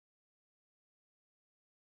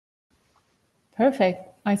Perfect.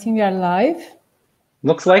 I think we are live.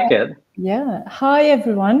 Looks like it. Yeah. Hi,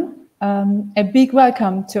 everyone. A big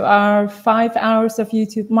welcome to our 5 hours of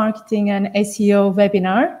YouTube marketing and SEO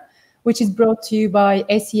webinar, which is brought to you by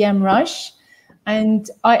Semrush. And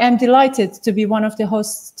I am delighted to be one of the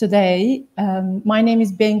hosts today. My name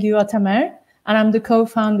is Bengü Atamer, and I'm the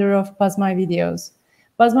co-founder of Buzz My Videos.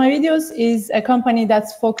 Buzz My Videos is a company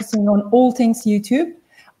that's focusing on all things YouTube.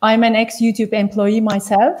 I'm an ex-YouTube employee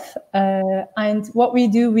myself, and what we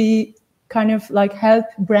do, we kind of like help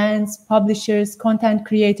brands, publishers, content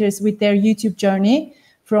creators with their YouTube journey,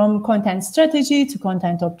 from content strategy to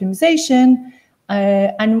content optimization.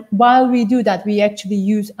 And while we do that, we actually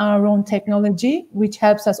use our own technology, which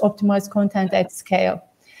helps us optimize content at scale.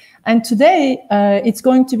 And today, it's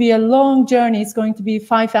going to be a long journey. It's going to be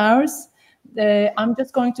 5 hours. I'm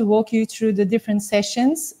just going to walk you through the different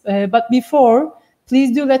sessions. But before,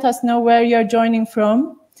 please do let us know where you're joining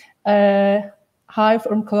from. Hi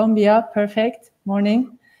from Colombia, perfect,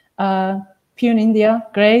 morning. Pune, India,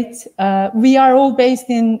 great. We are all based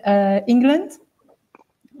in England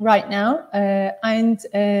right now. And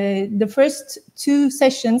the first 2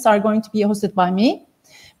 sessions are going to be hosted by me.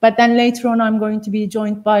 But then later on, I'm going to be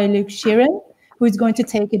joined by Luke Sheeran, who is going to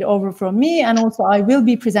take it over from me. And also I will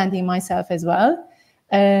be presenting myself as well.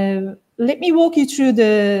 Let me walk you through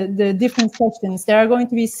the different sessions. There are going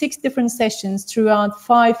to be 6 different sessions throughout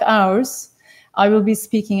 5 hours. I will be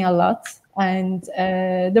speaking a lot. And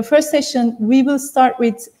the first session, we will start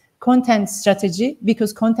with content strategy,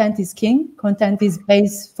 because content is king. Content is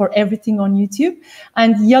base for everything on YouTube.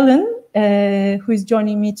 And Yalin, who is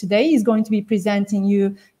joining me today, is going to be presenting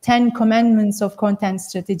you 10 commandments of content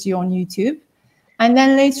strategy on YouTube. And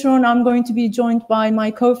then later on, I'm going to be joined by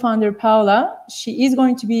my co-founder, Paula. She is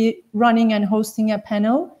going to be running and hosting a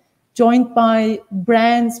panel joined by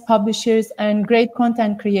brands, publishers, and great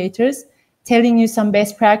content creators, telling you some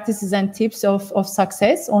best practices and tips of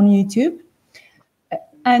success on YouTube.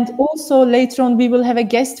 And also later on, we will have a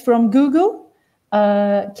guest from Google,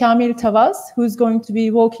 Kamil Tavas, who's going to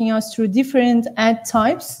be walking us through different ad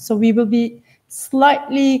types. So we will be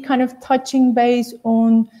slightly kind of touching base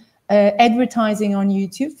on advertising on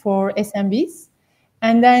YouTube for SMBs.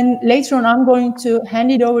 And then later on, I'm going to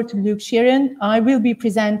hand it over to Luke Sheeran. I will be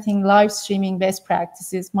presenting live streaming best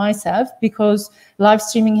practices myself, because live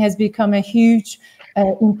streaming has become a huge,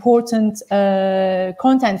 important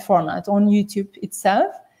content format on YouTube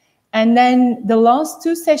itself. And then the last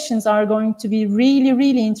 2 sessions are going to be really,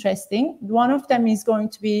 really interesting. One of them is going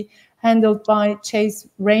to be handled by Chase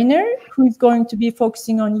Rayner, who is going to be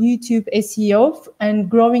focusing on YouTube SEO and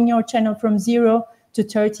growing your channel from 0 to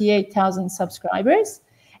 38,000 subscribers.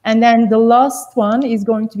 And then the last one is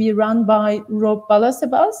going to be run by Rob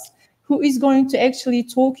Balasabas, who is going to actually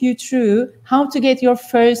talk you through how to get your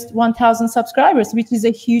first 1,000 subscribers, which is a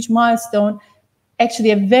huge milestone, actually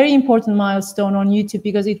a very important milestone on YouTube,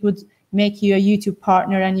 because it would make you a YouTube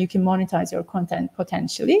partner and you can monetize your content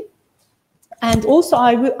potentially. And also,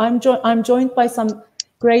 I'm joined by some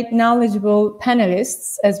great knowledgeable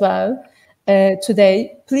panelists as well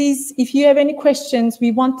today. Please, if you have any questions,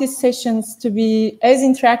 we want these sessions to be as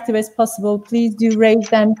interactive as possible. Please do raise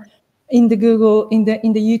them in the Google, in the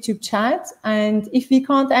YouTube chat. And if we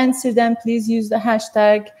can't answer them, please use the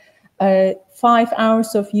hashtag 5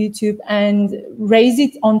 hours of YouTube and raise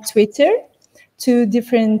it on Twitter to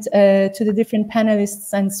the different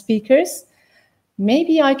panelists and speakers.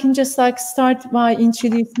 Maybe I can just start by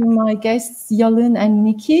introducing my guests, Yalin and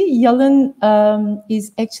Nikki. Yalin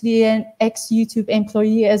is actually an ex-YouTube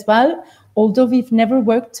employee as well. Although we've never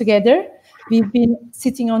worked together, we've been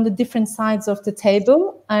sitting on the different sides of the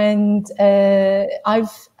table. And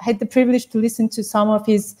I've had the privilege to listen to some of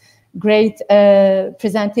his great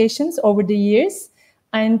presentations over the years.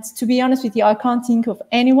 And to be honest with you, I can't think of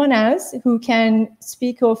anyone else who can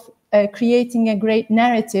speak of creating a great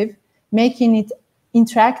narrative, making it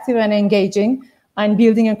interactive and engaging, and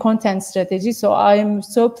building a content strategy. So I'm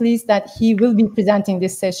so pleased that he will be presenting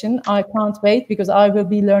this session. I can't wait, because I will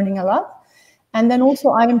be learning a lot. And then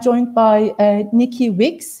also I am joined by Nikki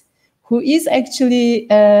Wicks, who is actually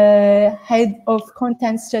head of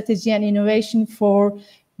content strategy and innovation for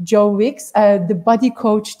Joe Wicks, the body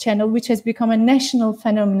coach channel, which has become a national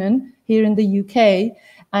phenomenon here in the UK.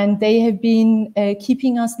 And they have been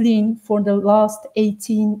keeping us lean for the last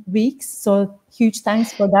 18 weeks. So huge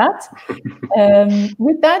thanks for that.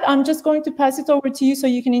 With that, I'm just going to pass it over to you so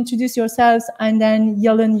you can introduce yourselves. And then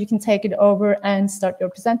Yalin, you can take it over and start your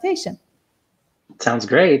presentation. Sounds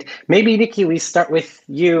great. Maybe, Nikki, we start with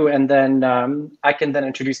you, and then I can then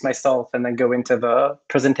introduce myself and then go into the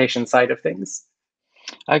presentation side of things.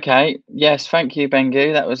 Okay, yes, thank you,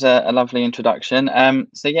 Bengü. That was a lovely introduction.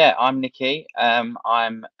 So yeah, I'm Nikki. I'm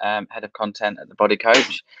head of content at the Body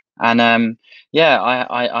Coach, and yeah,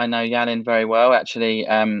 I know Yalin very well. Actually,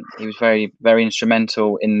 he was very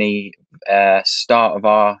instrumental in the start of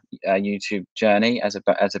our YouTube journey as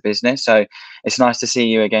a business. So it's nice to see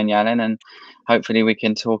you again, Yalin, and hopefully we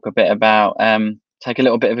can talk a bit about take a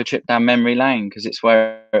little bit of a trip down memory lane because it's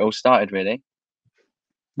where it all started, really.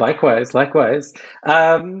 Likewise, likewise.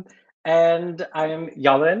 And I am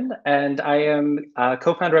Yalin, and I am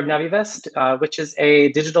co-founder of Navivest, which is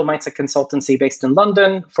a digital mindset consultancy based in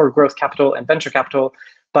London for growth capital and venture capital.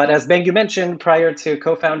 But as Bengü mentioned, prior to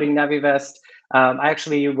co-founding Navivest, I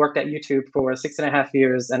actually worked at YouTube for 6.5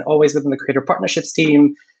 years and always within the creator partnerships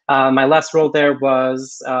team. My last role there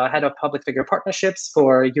was head of public figure partnerships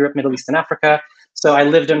for Europe, Middle East, and Africa. So I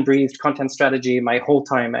lived and breathed content strategy my whole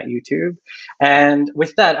time at YouTube. And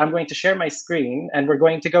with that, I'm going to share my screen, and we're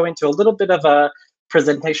going to go into a little bit of a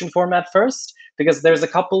presentation format first, because there's a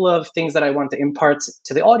couple of things that I want to impart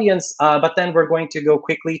to the audience, but then we're going to go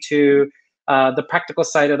quickly to the practical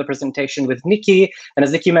side of the presentation with Nikki. And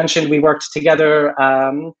as Nikki mentioned, we worked together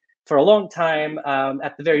for a long time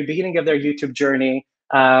at the very beginning of their YouTube journey.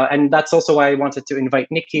 And that's also why I wanted to invite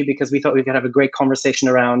Nikki, because we thought we could have a great conversation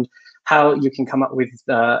around how you can come up with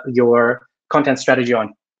your content strategy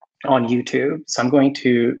on YouTube. So I'm going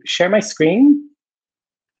to share my screen.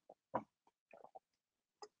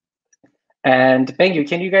 And Bengü,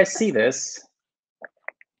 can you guys see this?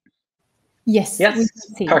 Yes. Yes,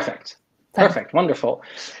 perfect. Perfect, wonderful.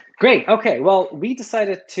 Great, okay, well, we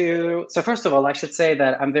decided to, so first of all, I should say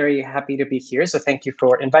that I'm very happy to be here. So thank you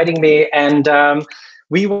for inviting me. And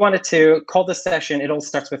we wanted to call this session, It All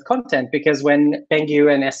Starts With Content, because when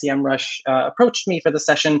Bengü and Semrush approached me for the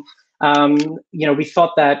session, we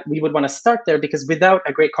thought that we would want to start there, because without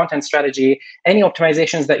a great content strategy, any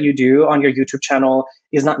optimizations that you do on your YouTube channel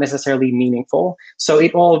is not necessarily meaningful. So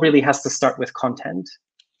it all really has to start with content.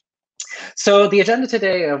 So the agenda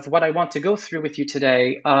today of what I want to go through with you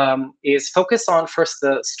today is focus on first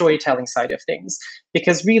the storytelling side of things,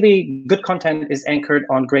 because really good content is anchored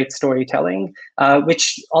on great storytelling,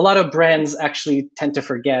 which a lot of brands actually tend to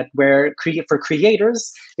forget, where for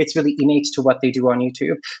creators, it's really innate to what they do on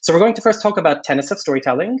YouTube. So we're going to first talk about tenets of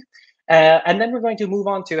storytelling. And then we're going to move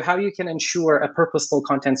on to how you can ensure a purposeful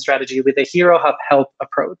content strategy with a hero hub help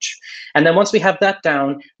approach. And then once we have that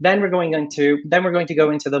down, then we're going to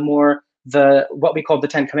go into what we call the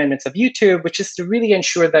 10 commandments of YouTube, which is to really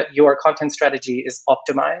ensure that your content strategy is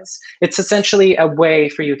optimized. It's essentially a way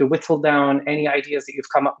for you to whittle down any ideas that you've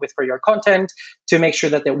come up with for your content to make sure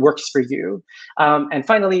that it works for you. And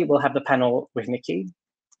finally, we'll have the panel with Nikki.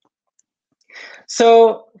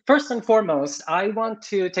 So first and foremost, I want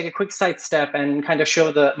to take a quick sidestep and kind of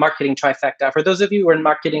show the marketing trifecta. For those of you who are in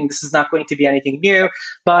marketing, this is not going to be anything new,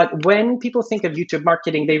 but when people think of YouTube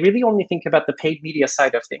marketing, they really only think about the paid media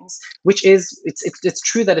side of things, which is, it's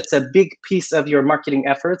true that it's a big piece of your marketing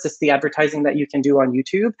efforts. It's the advertising that you can do on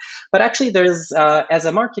YouTube. But actually there's, as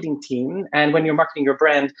a marketing team, and when you're marketing your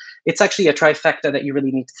brand, it's actually a trifecta that you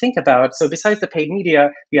really need to think about. So besides the paid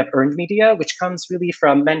media, you have earned media, which comes really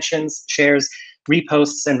from mentions, shares,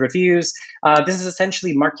 reposts, and reviews. This is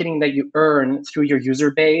essentially marketing that you earn through your user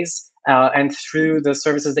base and through the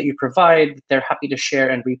services that you provide. They're happy to share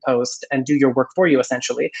and repost and do your work for you,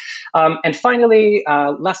 essentially. And finally,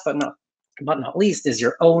 last but not least, is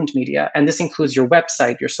your owned media. And this includes your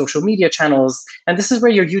website, your social media channels. And this is where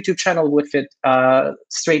your YouTube channel would fit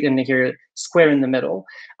straight in here, square in the middle.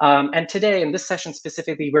 And today, in this session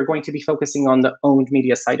specifically, we're going to be focusing on the owned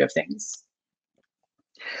media side of things.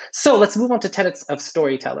 So let's move on to tenets of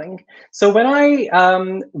storytelling. So when I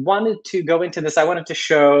wanted to go into this, I wanted to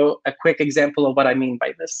show a quick example of what I mean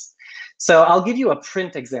by this. So I'll give you a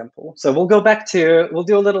print example. So we'll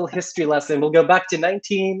do a little history lesson. We'll go back to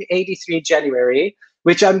 1983 January,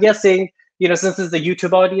 which I'm guessing, since this is the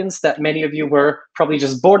YouTube audience, that many of you were probably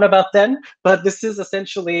just born about then. But this is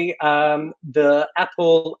essentially the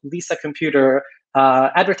Apple Lisa computer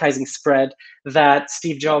advertising spread that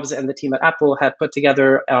Steve Jobs and the team at Apple had put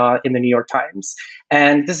together in the New York Times.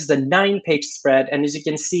 And this is a 9-page spread. And as you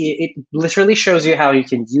can see, it literally shows you how you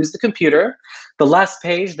can use the computer. The last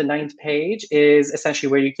page, the 9th page, is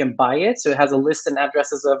essentially where you can buy it. So it has a list and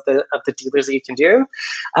addresses of the dealers that you can do.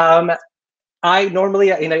 I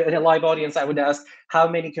normally, in a live audience, I would ask, how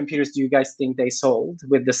many computers do you guys think they sold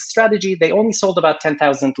with this strategy? They only sold about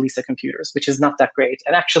 10,000 Lisa computers, which is not that great.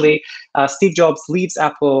 And actually, Steve Jobs leaves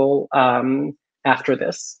Apple after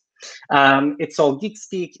this. It's all geek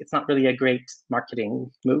speak. It's not really a great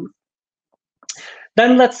marketing move.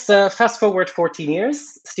 Then let's fast forward 14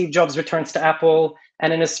 years. Steve Jobs returns to Apple,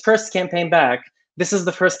 and in his first campaign back, this is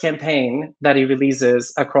the first campaign that he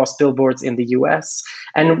releases across billboards in the US.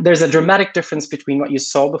 And there's a dramatic difference between what you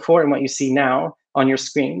saw before and what you see now on your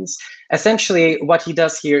screens. Essentially, what he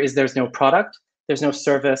does here is there's no product, there's no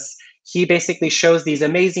service. He basically shows these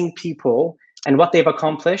amazing people and what they've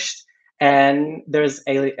accomplished. And there's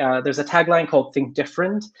a tagline called "Think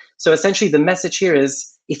Different." So essentially, the message here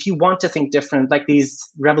is, if you want to think different, like these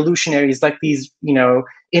revolutionaries, like these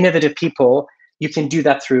innovative people, you can do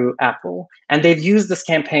that through Apple. And they've used this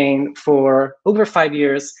campaign for over 5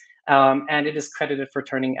 years, and it is credited for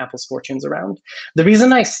turning Apple's fortunes around. The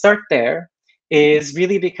reason I start there is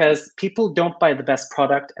really because people don't buy the best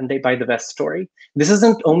product and they buy the best story. This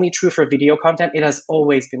isn't only true for video content, it has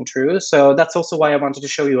always been true. So that's also why I wanted to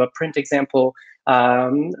show you a print example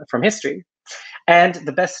from history. And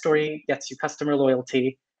the best story gets you customer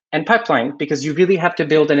loyalty and pipeline, because you really have to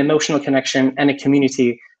build an emotional connection and a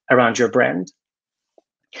community around your brand.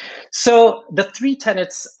 So the 3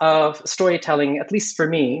 tenets of storytelling, at least for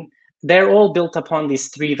me, they're all built upon these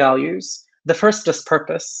 3 values. The first is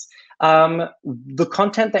purpose. The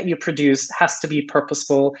content that you produce has to be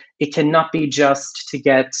purposeful. It cannot be just to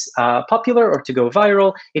get popular or to go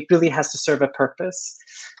viral. It really has to serve a purpose.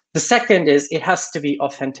 The second is it has to be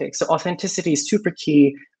authentic. So authenticity is super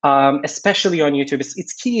key, especially on YouTube.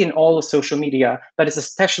 It's key in all of social media, but it's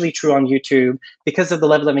especially true on YouTube because of the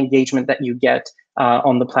level of engagement that you get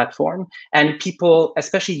on the platform. And people,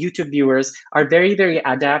 especially YouTube viewers, are very, very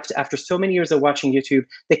adept. After so many years of watching YouTube,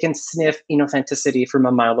 they can sniff inauthenticity from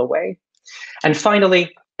a mile away. And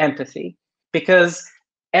finally, empathy, because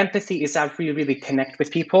empathy is how we really connect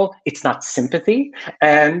with people. It's not sympathy.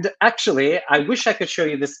 And actually, I wish I could show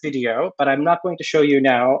you this video, but I'm not going to show you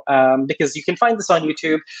now because you can find this on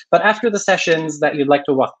YouTube. But after the sessions that you'd like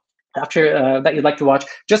to watch,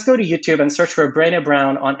 just go to YouTube and search for Brené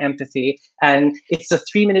Brown on empathy. And it's a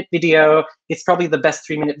 3-minute video. It's probably the best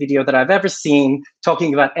 3-minute video that I've ever seen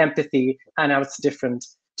talking about empathy and how it's different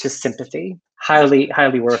to sympathy. Highly,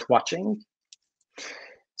 highly worth watching.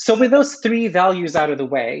 So with those 3 values out of the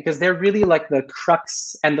way, because they're really like the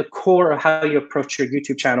crux and the core of how you approach your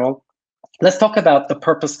YouTube channel, let's talk about the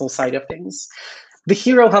purposeful side of things. The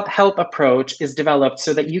Hero Help approach is developed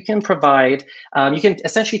so that you can provide, you can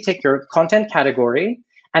essentially take your content category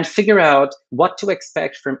and figure out what to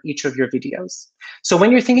expect from each of your videos. So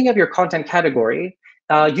when you're thinking of your content category,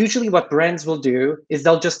 usually what brands will do is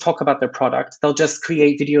they'll just talk about their product. They'll just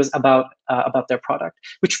create videos about their product,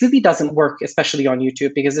 which really doesn't work, especially on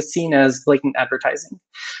YouTube, because it's seen as blatant advertising.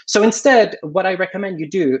 So instead, what I recommend you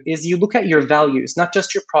do is you look at your values, not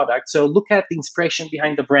just your product. So look at the inspiration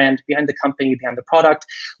behind the brand, behind the company, behind the product.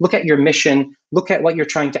 Look at your mission. Look at what you're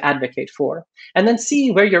trying to advocate for. And then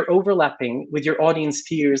see where you're overlapping with your audience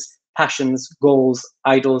fears, passions, goals,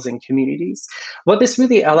 idols, and communities. What this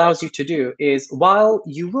really allows you to do is, while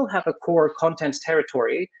you will have a core content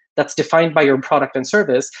territory that's defined by your product and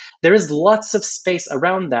service, there is lots of space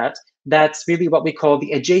around that. That's really what we call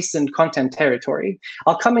the adjacent content territory.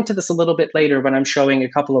 I'll come into this a little bit later when I'm showing a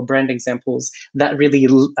couple of brand examples that really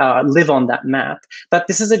live on that map. But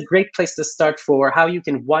this is a great place to start for how you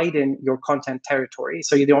can widen your content territory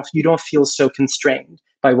so you don't feel so constrained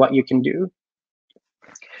by what you can do.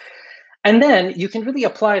 And then you can really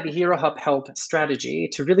apply the Hero Help strategy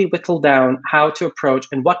to really whittle down how to approach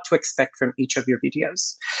and what to expect from each of your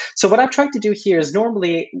videos. So what I've tried to do here is,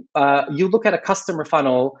 normally you look at a customer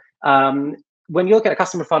funnel. When you look at a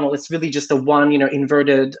customer funnel, it's really just a one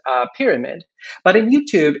inverted pyramid. But in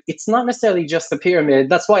YouTube, it's not necessarily just a pyramid.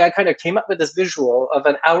 That's why I kind of came up with this visual of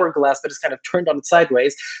an hourglass, but it's kind of turned on its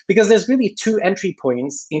sideways, because there's really 2 entry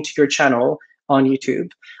points into your channel on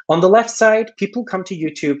YouTube. On the left side, people come to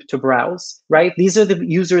YouTube to browse, right? These are the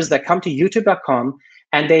users that come to youtube.com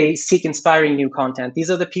and they seek inspiring new content. These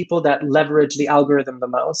are the people that leverage the algorithm the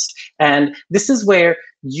most. And this is where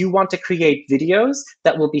you want to create videos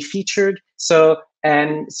that will be featured. So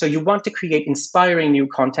you want to create inspiring new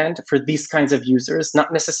content for these kinds of users,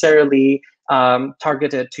 not necessarily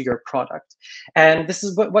targeted to your product. And this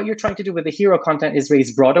is what you're trying to do with the hero content, is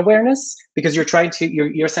raise broad awareness, because you're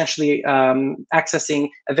essentially accessing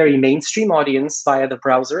a very mainstream audience via the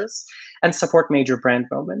browsers, and support major brand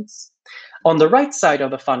moments. On the right side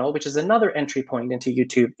of the funnel, which is another entry point into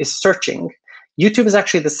YouTube, is searching. YouTube is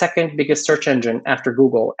actually the second biggest search engine after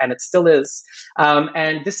Google, and it still is.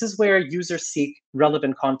 And this is where users seek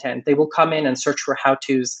relevant content. They will come in and search for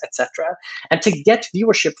how-tos, etc. And to get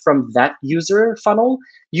viewership from that user funnel,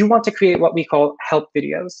 you want to create what we call help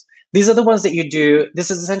videos. These are the ones that you do. This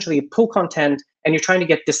is essentially pull content and you're trying to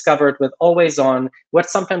get discovered with always on,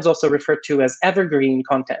 what's sometimes also referred to as evergreen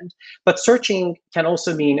content. But searching can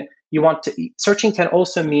also mean searching can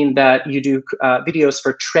also mean that you do videos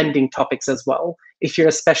for trending topics as well, if you're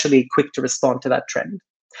especially quick to respond to that trend.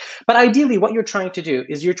 But ideally, what you're trying to do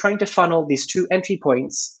is you're trying to funnel these 2 entry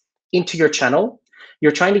points into your channel.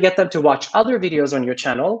 You're trying to get them to watch other videos on your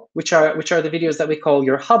channel, which are the videos that we call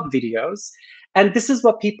your hub videos. And this is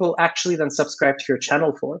what people actually then subscribe to your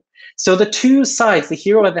channel for. So the 2 sides, the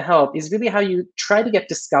hero and the help, is really how you try to get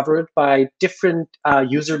discovered by different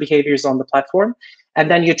user behaviors on the platform. And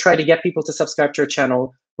then you try to get people to subscribe to your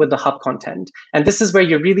channel with the hub content. And this is where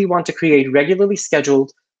you really want to create regularly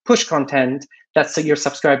scheduled push content that so your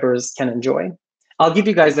subscribers can enjoy. I'll give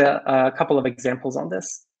you guys a couple of examples on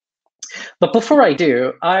this. But before I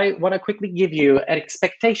do, I want to quickly give you an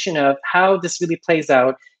expectation of how this really plays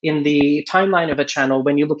out in the timeline of a channel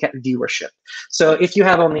when you look at viewership. So if you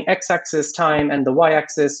have on the x-axis time and the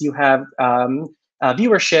y-axis, you have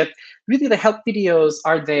viewership, really the help videos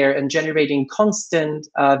are there and generating constant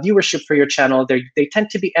viewership for your channel. They tend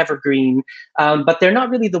to be evergreen, but they're not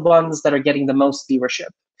really the ones that are getting the most viewership.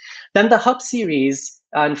 Then the hub series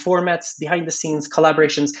and formats, behind the scenes,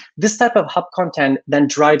 collaborations, this type of hub content then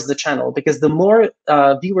drives the channel, because the more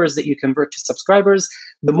viewers that you convert to subscribers,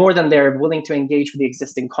 the more than they're willing to engage with the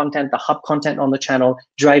existing content, the hub content on the channel,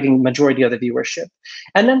 driving majority of the viewership.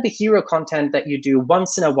 And then the hero content that you do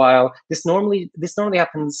once in a while, this normally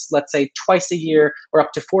happens, let's say, twice a year or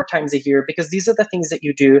up to 4 times a year, because these are the things that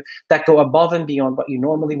you do that go above and beyond what you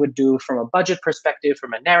normally would do from a budget perspective,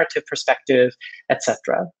 from a narrative perspective,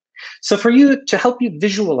 etc. So for you, to help you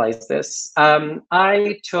visualize this,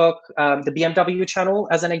 I took the BMW channel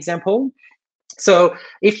as an example. So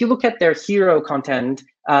if you look at their hero content,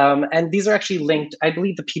 and these are actually linked, I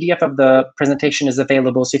believe the PDF of the presentation is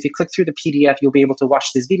available. So if you click through the PDF, you'll be able to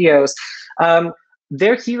watch these videos.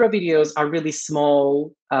 Their hero videos are really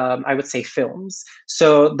small, I would say, films.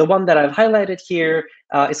 So the one that I've highlighted here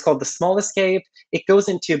is called The Small Escape. It goes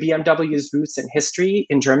into BMW's roots and history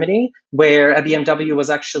in Germany, where a BMW was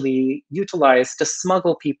actually utilized to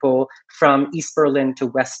smuggle people from East Berlin to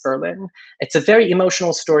West Berlin. It's a very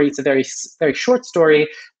emotional story. It's a very, very short story,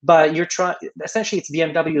 but essentially it's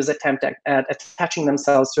BMW's attempt at attaching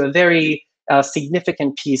themselves to a very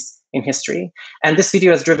significant piece in history. And this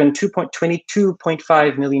video has driven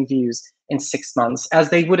 22.5 million views in 6 months, as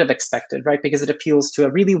they would have expected, right? Because it appeals to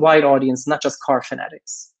a really wide audience, not just car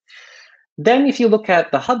fanatics. Then if you look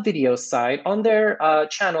at the hub video side, on their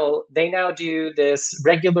channel, they now do this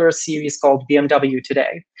regular series called BMW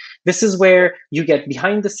Today. This is where you get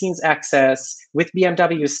behind the scenes access with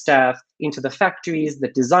BMW staff into the factories, the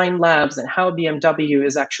design labs, and how BMW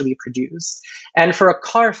is actually produced. And for a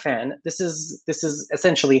car fan, this is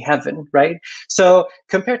essentially heaven, right? So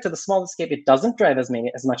compared to The Small Escape, it doesn't drive as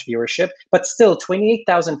much viewership, but still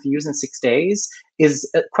 28,000 views in 6 days is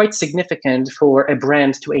quite significant for a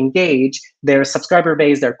brand to engage their subscriber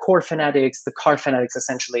base, their core fanatics, the car fanatics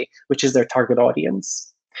essentially, which is their target audience.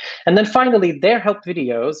 And then finally, their help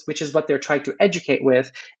videos, which is what they're trying to educate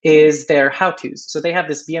with, is their how-tos. So they have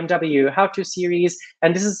this BMW how-to series,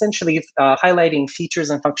 and this is essentially highlighting features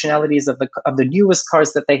and functionalities of the newest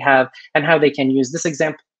cars that they have and how they can use this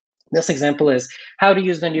example. This example is how to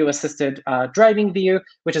use the new assisted driving view,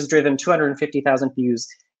 which has driven 250,000 views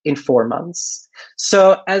in 4 months.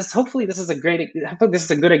 So hopefully this is a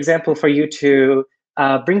good example for you to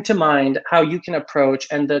bring to mind how you can approach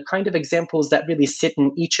and the kind of examples that really sit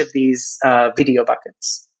in each of these video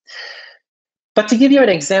buckets. But to give you an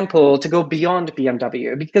example, to go beyond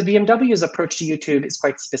BMW, because BMW's approach to YouTube is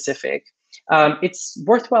quite specific, it's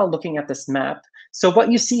worthwhile looking at this map. So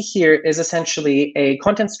what you see here is essentially a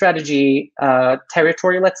content strategy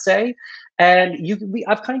territory, let's say. And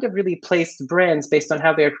I've kind of really placed brands based on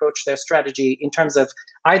how they approach their strategy in terms of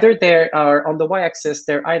either on the y-axis,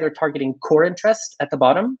 they're either targeting core interest at the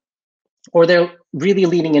bottom, or they're really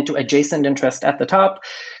leaning into adjacent interest at the top.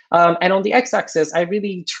 And on the x-axis, I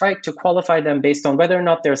really tried to qualify them based on whether or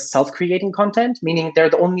not they're self-creating content, meaning they're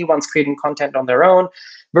the only ones creating content on their own,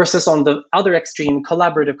 versus on the other extreme,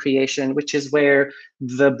 collaborative creation, which is where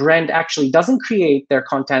the brand actually doesn't create their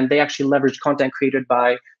content. They actually leverage content created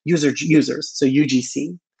by users, so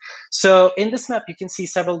UGC. So in this map, you can see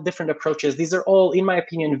several different approaches. These are all, in my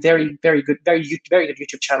opinion, very, very good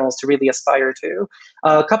YouTube channels to really aspire to.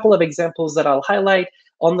 A couple of examples that I'll highlight.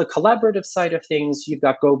 On the collaborative side of things, you've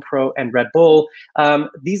got GoPro and Red Bull.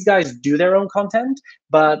 These guys do their own content,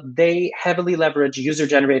 but they heavily leverage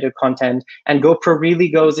user-generated content, and GoPro really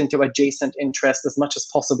goes into adjacent interest as much as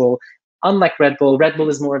possible Unlike Red Bull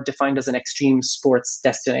is more defined as an extreme sports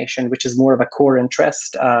destination, which is more of a core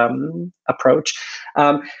interest approach.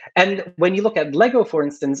 And when you look at Lego, for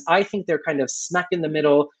instance, I think they're kind of smack in the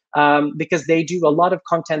middle, because they do a lot of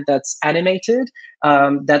content that's animated,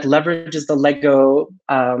 that leverages the Lego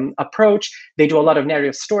approach. They do a lot of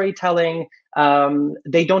narrative storytelling.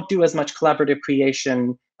 They don't do as much collaborative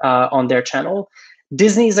creation on their channel.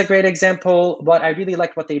 Disney is a great example. What I really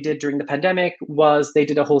liked what they did during the pandemic was they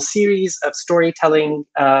did a whole series of storytelling,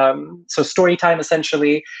 so story time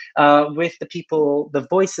essentially, with the people, the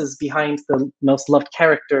voices behind the most loved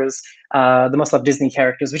characters, the most loved Disney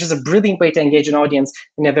characters, which is a brilliant way to engage an audience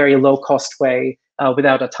in a very low cost way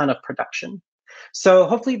without a ton of production. So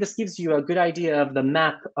hopefully this gives you a good idea of the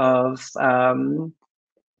map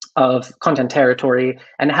of content territory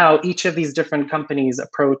and how each of these different companies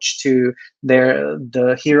approach to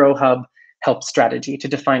the Hero Hub help strategy to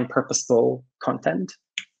define purposeful content.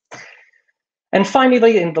 And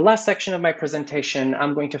finally, in the last section of my presentation,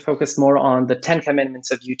 I'm going to focus more on the 10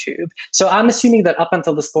 commandments of YouTube. So I'm assuming that up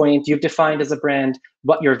until this point, you've defined as a brand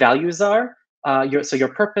what your values are, so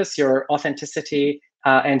your purpose, your authenticity,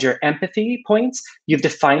 and your empathy points. You've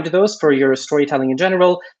defined those for your storytelling in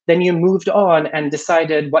general. Then you moved on and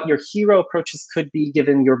decided what your hero approaches could be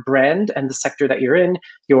given your brand and the sector that you're in,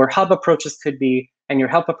 your hub approaches could be, and your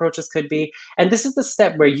help approaches could be. And this is the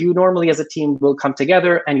step where you normally as a team will come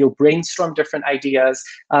together and you'll brainstorm different ideas.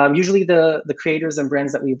 Usually the creators and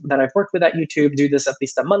brands that I've worked with at YouTube do this at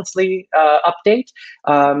least a monthly update.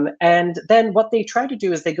 And then what they try to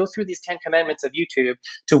do is they go through these 10 commandments of YouTube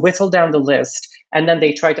to whittle down the list, and then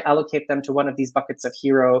they try to allocate them to one of these buckets of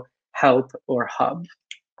hero, help, or hub.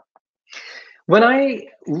 When I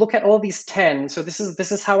look at all these 10, so this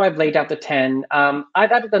is how I've laid out the 10.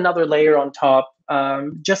 I've added another layer on top,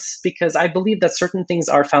 just because I believe that certain things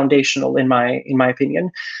are foundational in my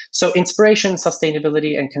opinion. So inspiration,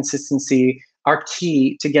 sustainability, and consistency are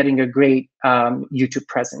key to getting a great YouTube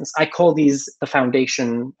presence. I call these the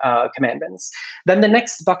foundation commandments. Then the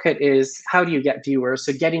next bucket is how do you get viewers?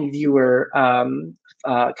 So getting viewer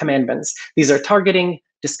commandments. These are targeting,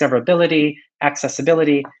 discoverability,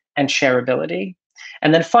 accessibility, and shareability.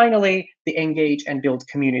 And then finally, the engage and build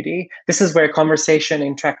community. This is where conversation,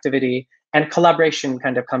 interactivity, and collaboration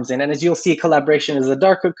kind of comes in. And as you'll see, collaboration is a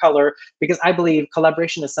darker color because I believe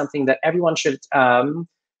collaboration is something that everyone should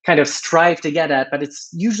kind of strive to get at, but it's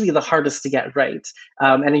usually the hardest to get right.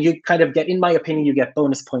 And you kind of get, in my opinion, you get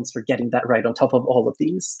bonus points for getting that right on top of all of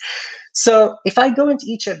these. So if I go into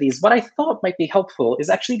each of these, what I thought might be helpful is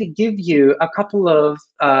actually to give you a couple of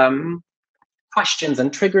questions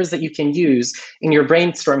and triggers that you can use in your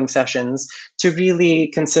brainstorming sessions to really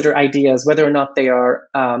consider ideas, whether or not they are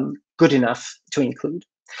good enough to include.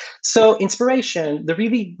 So inspiration,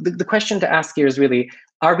 the question to ask here is really,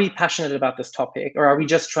 are we passionate about this topic, or are we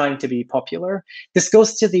just trying to be popular? This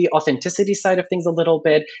goes to the authenticity side of things a little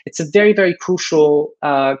bit. It's a very, very crucial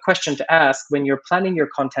question to ask when you're planning your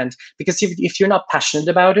content, because if you're not passionate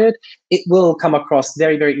about it, it will come across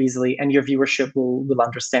very, very easily, and your viewership will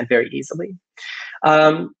understand very easily.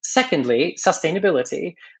 Secondly,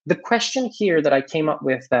 sustainability. The question here that I came up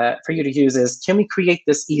with for you to use is, can we create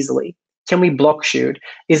this easily? Can we block shoot?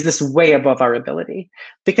 Is this way above our ability?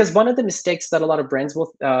 Because one of the mistakes that a lot of brands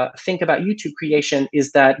will think about YouTube creation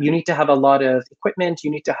is that you need to have a lot of equipment,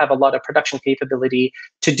 you need to have a lot of production capability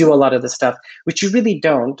to do a lot of the stuff, which you really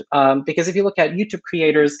don't. Because if you look at YouTube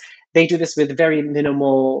creators, they do this with very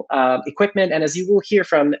minimal equipment. And as you will hear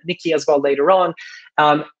from Nikki as well later on,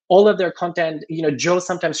 all of their content, Joe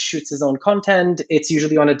sometimes shoots his own content. It's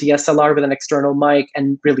usually on a DSLR with an external mic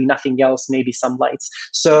and really nothing else, maybe some lights.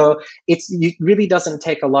 So it really doesn't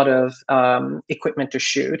take a lot of equipment to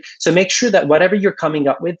shoot. So make sure that whatever you're coming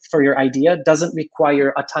up with for your idea doesn't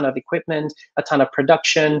require a ton of equipment, a ton of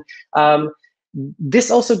production. This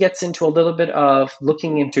also gets into a little bit of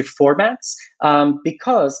looking into formats,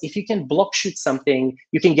 because if you can block shoot something,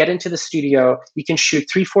 you can get into the studio, you can shoot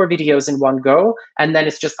 3-4 videos in one go, and then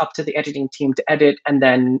it's just up to the editing team to edit and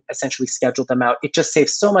then essentially schedule them out. It just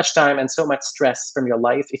saves so much time and so much stress from your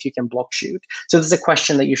life if you can block shoot. So this is a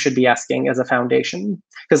question that you should be asking as a foundation,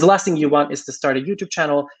 because the last thing you want is to start a YouTube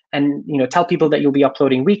channel and tell people that you'll be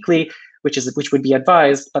uploading weekly, which would be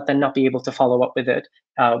advised, but then not be able to follow up with it,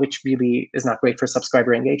 which really is not great for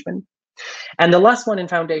subscriber engagement. And the last one in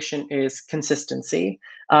foundation is consistency.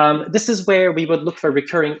 This is where we would look for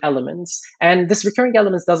recurring elements. And this recurring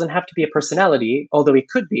elements doesn't have to be a personality, although it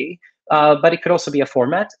could be, but it could also be a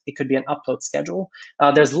format. It could be an upload schedule.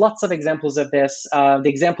 There's lots of examples of this. The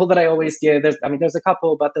example that I always give, there's a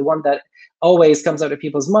couple, but the one that always comes out of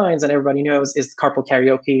people's minds and everybody knows is carpool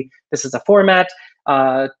karaoke. This is a format.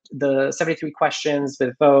 The 73 questions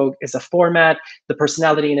with Vogue is a format. The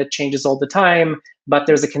personality in it changes all the time, but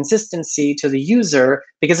there's a consistency to the user,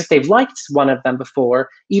 because if they've liked one of them before,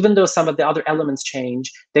 even though some of the other elements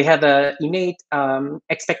change, they have an innate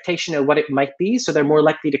expectation of what it might be, so they're more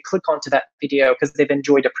likely to click onto that video because they've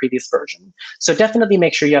enjoyed a previous version. So definitely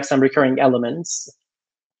make sure you have some recurring elements.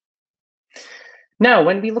 Now,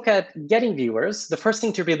 when we look at getting viewers, the first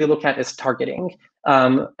thing to really look at is targeting.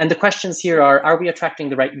 And the questions here are we attracting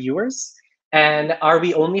the right viewers? And are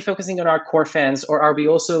we only focusing on our core fans, or are we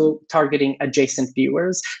also targeting adjacent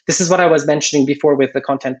viewers? This is what I was mentioning before with the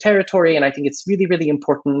content territory, and I think it's really, really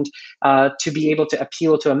important to be able to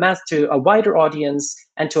appeal to a wider audience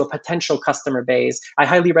and to a potential customer base. I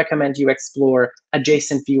highly recommend you explore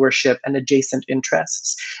adjacent viewership and adjacent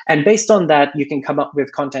interests. And based on that, you can come up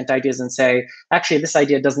with content ideas and say, actually, this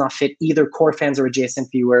idea does not fit either core fans or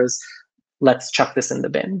adjacent viewers. Let's chuck this in the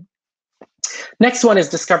bin. Next one is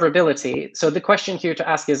discoverability. So the question here to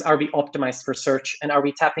ask is, are we optimized for search, and are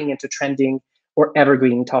we tapping into trending or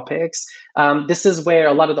evergreen topics? This is where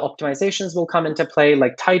a lot of the optimizations will come into play,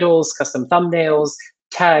 like titles, custom thumbnails,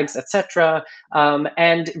 tags, etc.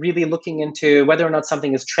 And really looking into whether or not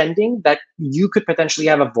something is trending that you could potentially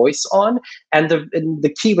have a voice on. And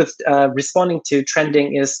the key with responding to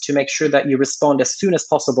trending is to make sure that you respond as soon as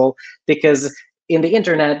possible, because in the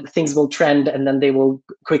internet, things will trend and then they will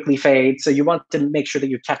quickly fade. So you want to make sure that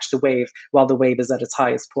you catch the wave while the wave is at its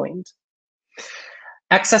highest point.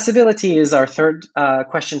 Accessibility is our third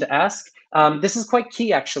question to ask. This is quite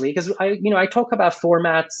key, actually, because I talk about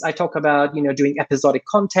formats, I talk about doing episodic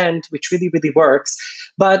content, which really, really works.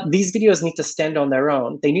 But these videos need to stand on their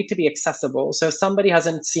own. They need to be accessible. So if somebody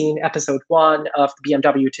hasn't seen episode 1 of the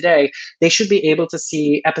BMW today, they should be able to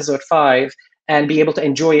see episode 5 and be able to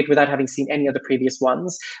enjoy it without having seen any of the previous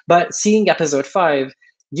ones. But seeing episode 5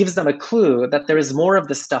 gives them a clue that there is more of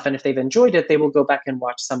this stuff, and if they've enjoyed it, they will go back and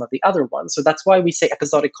watch some of the other ones. So that's why we say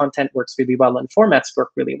episodic content works really well and formats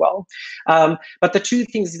work really well. But the two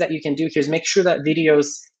things that you can do here is make sure that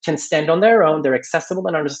videos can stand on their own, they're accessible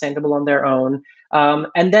and understandable on their own,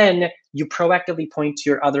 and then you proactively point to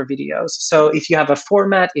your other videos. So if you have a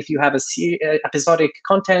format, if you have episodic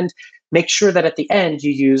content, make sure that at the end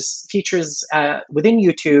you use features within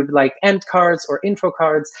YouTube like end cards or info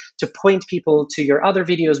cards to point people to your other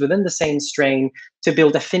videos within the same strain to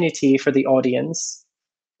build affinity for the audience.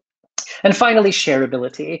 And finally,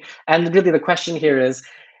 shareability. And really the question here is,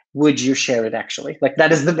 would you share it actually? Like,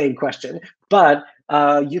 that is the main question. But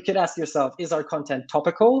you could ask yourself, is our content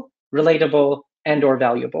topical, relatable, and or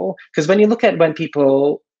valuable? Because when you look at when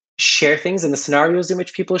people share things and the scenarios in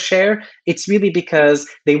which people share, it's really because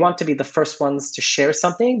they want to be the first ones to share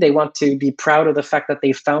something. They want to be proud of the fact that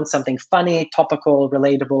they found something funny, topical,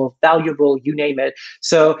 relatable, valuable, you name it.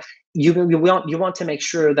 So you want to make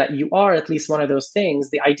sure that you are at least one of those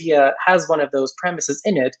things. The idea has one of those premises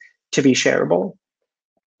in it to be shareable.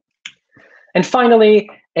 And finally,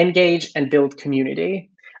 engage and build community.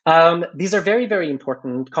 These are very, very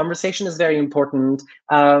important. Conversation is very important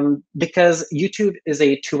because YouTube is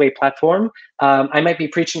a two-way platform. I might be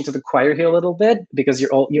preaching to the choir here a little bit because you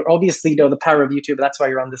obviously know the power of YouTube. That's why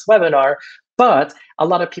you're on this webinar. But a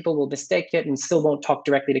lot of people will mistake it and still won't talk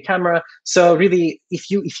directly to camera. So really,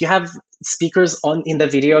 if you have speakers in the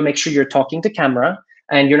video, make sure you're talking to camera.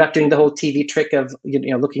 And you're not doing the whole TV trick of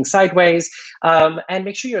looking sideways. And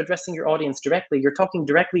make sure you're addressing your audience directly. You're talking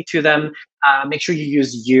directly to them. Make sure you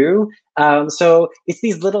use you. So it's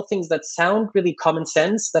these little things that sound really common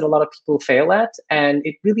sense that a lot of people fail at. And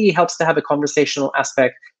it really helps to have a conversational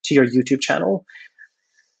aspect to your YouTube channel.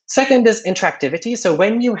 Second is interactivity. So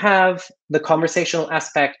when you have the conversational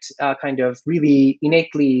aspect kind of really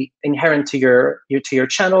innately inherent to your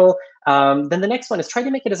channel, then the next one is try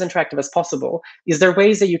to make it as interactive as possible. Is there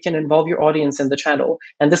ways that you can involve your audience in the channel?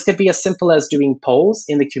 And this could be as simple as doing polls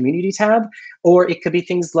in the community tab, or it could be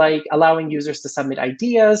things like allowing users to submit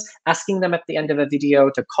ideas, asking them at the end of a video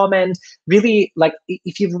to comment. Really, like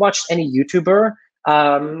if you've watched any YouTuber,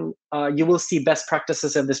 you will see best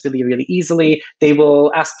practices of this really, really easily. They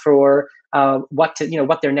will ask for what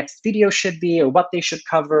their next video should be or what they should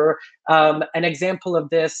cover. An example of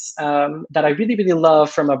this that I really, really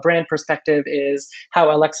love from a brand perspective is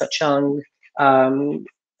how Alexa Chung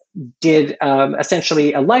did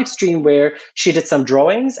essentially a live stream where she did some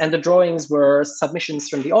drawings, and the drawings were submissions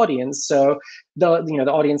from the audience. So the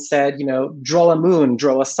audience said, draw a moon,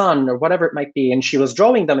 draw a sun, or whatever it might be, and she was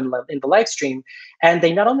drawing them in the live stream. And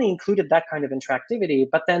they not only included that kind of interactivity,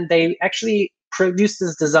 but then they actually produced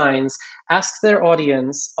these designs, asked their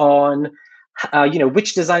audience on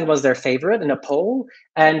which design was their favorite in a poll,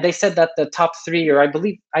 and they said that the top 3, or I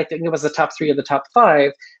think it was the top 3 of the top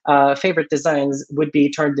 5 favorite designs would be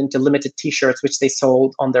turned into limited T-shirts, which they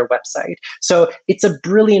sold on their website. So it's a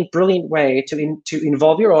brilliant way to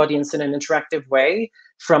involve your audience in an interactive way,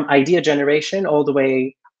 from idea generation all the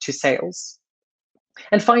way to sales.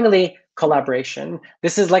 And finally, collaboration.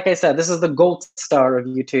 This is, like I said, this is the gold star of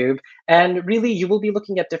YouTube. And really, you will be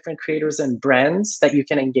looking at different creators and brands that you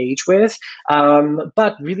can engage with.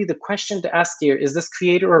 But really, the question to ask here is this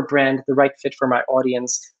creator or brand the right fit for my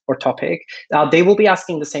audience or topic? They will be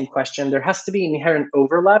asking the same question. There has to be inherent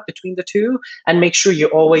overlap between the two. And make sure you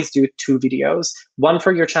always do 2 videos, one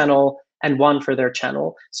for your channel and one for their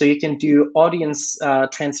channel. So you can do audience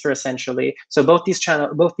transfer essentially. So both these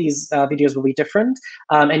videos will be different.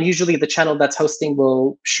 And usually the channel that's hosting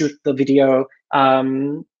will shoot the video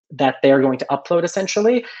that they're going to upload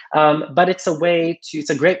essentially. But it's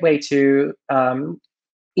a great way to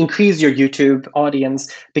increase your YouTube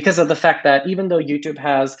audience, because of the fact that even though YouTube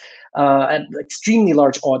has an extremely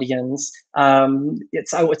large audience,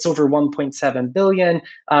 it's over 1.7 billion.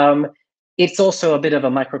 It's also a bit of a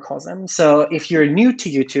microcosm. So if you're new to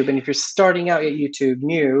YouTube and if you're starting out at YouTube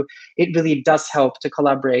new, it really does help to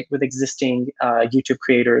collaborate with existing YouTube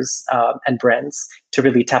creators and brands to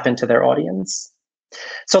really tap into their audience.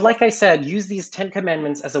 So like I said, use these 10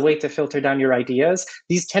 commandments as a way to filter down your ideas.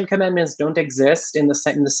 These 10 commandments don't exist in the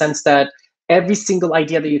sense that every single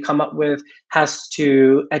idea that you come up with has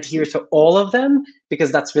to adhere to all of them,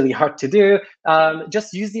 because that's really hard to do.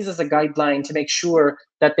 Just use these as a guideline to make sure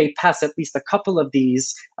that they pass at least a couple of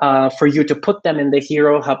these for you to put them in the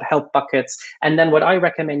Hero Hub help buckets. And then what I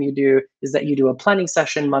recommend you do is that you do a planning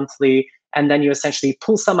session monthly, and then you essentially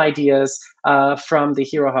pull some ideas from the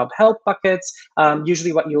Hero Hub help buckets.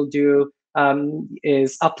 Usually what you'll do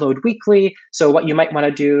is upload weekly. So what you might want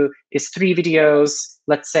to do is 3 videos,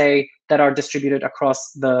 let's say, that are distributed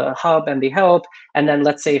across the hub and the help. And then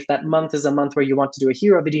let's say if that month is a month where you want to do a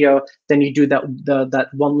hero video, then you do that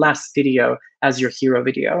one last video as your hero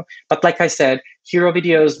video. But like I said, hero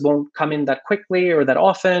videos won't come in that quickly or that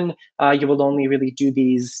often. You will only really do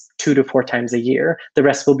these 2 to 4 times a year. The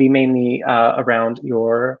rest will be mainly around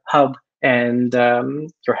your hub and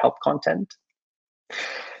your help content.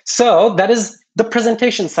 So that is the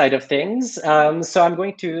presentation side of things. So I'm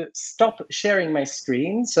going to stop sharing my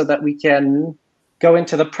screen so that we can go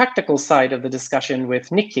into the practical side of the discussion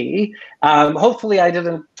with Nikki. Hopefully I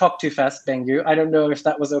didn't talk too fast, Bengü. I don't know if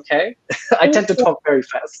that was okay. I tend to talk very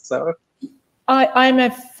fast, so. I'm a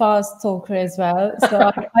fast talker as well, so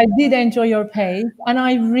I did enjoy your pace, and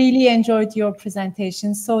I really enjoyed your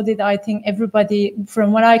presentation. So did, I think, everybody.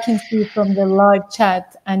 From what I can see from the live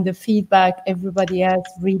chat and the feedback, everybody else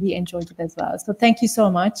really enjoyed it as well. So thank you so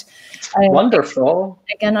much. Wonderful.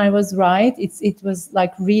 Again, I was right. It was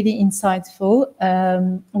like really insightful.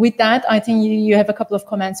 With that, I think you have a couple of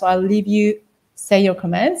comments, so I'll leave you say your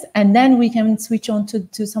comments, and then we can switch on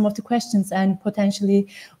to some of the questions, and potentially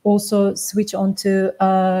also switch on to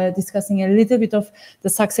discussing a little bit of the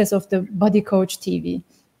success of the Body Coach TV.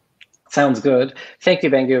 Sounds good. Thank you,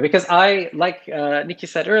 Bengü. Because like Nikki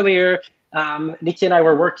said earlier, Nikki and I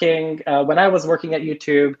were working, when I was working at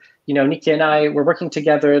YouTube, Nikki and I were working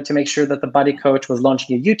together to make sure that the Body Coach was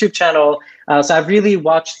launching a YouTube channel. So I've really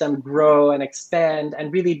watched them grow and expand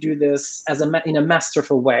and really do this in a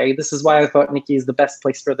masterful way. This is why I thought Nikki is the best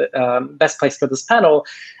place for this panel.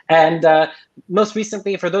 And most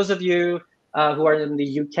recently, for those of you who are in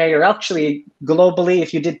the UK, or actually globally,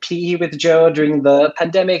 if you did PE with Joe during the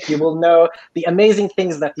pandemic, you will know the amazing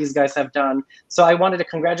things that these guys have done. So I wanted to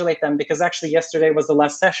congratulate them, because actually yesterday was the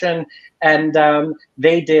last session, and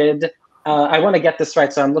they did, I want to get this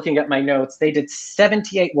right, so I'm looking at my notes, they did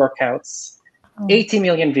 78 workouts, 80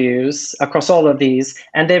 million views across all of these,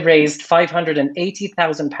 and they've raised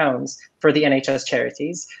 £580,000 for the NHS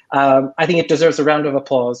charities. I think it deserves a round of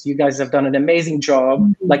applause. You guys have done an amazing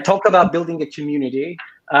job. Like, talk about building a community.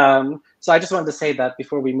 So I just wanted to say that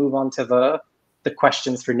before we move on to the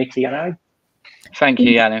questions for Nikki and I. Thank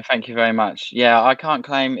you, Yalin. Thank you very much. Yeah, I can't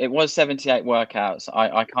claim, it was 78 workouts.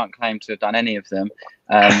 I can't claim to have done any of them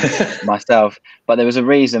myself, but there was a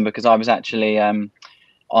reason, because I was actually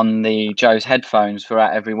on the Joe's headphones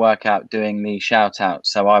throughout every workout doing the shout out.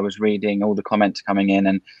 So I was reading all the comments coming in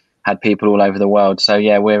and had people all over the world. So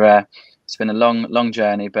yeah, it's been a long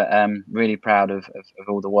journey, but really proud of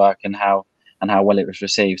all the work and how well it was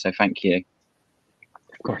received. So thank you.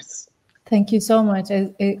 Of course. Thank you so much.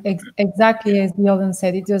 Exactly as Yalin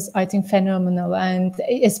said, it was, I think, phenomenal, and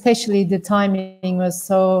especially the timing was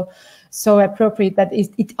so appropriate that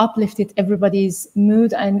it uplifted everybody's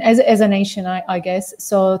mood and as a nation, I guess.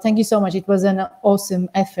 So thank you so much. It was an awesome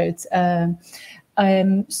effort.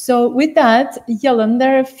 So with that, Yalin,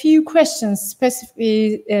 there are a few questions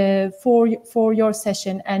specifically for your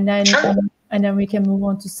session, and then. Sure. And then we can move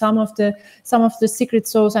on to some of the secret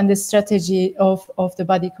sauce and the strategy of the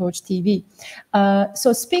Body Coach TV.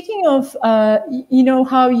 So speaking of, you know,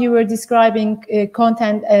 how you were describing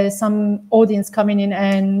content, some audience coming in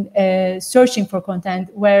and searching for content,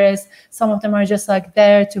 whereas some of them are just like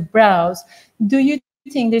there to browse. Do you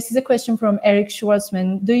think, this is a question from Eric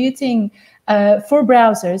Schwartzman, do you think for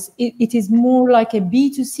browsers, it is more like a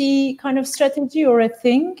B2C kind of strategy or a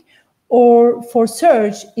thing? Or for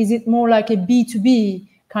search, is it more like a B2B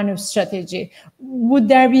kind of strategy? Would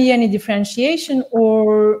there be any differentiation,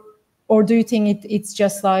 or do you think it's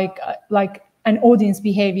just like an audience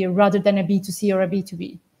behavior rather than a B2C or a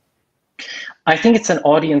B2B? I think it's an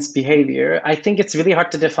audience behavior. I think it's really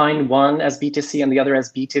hard to define one as B2C and the other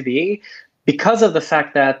as B2B, because of the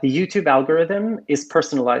fact that the YouTube algorithm is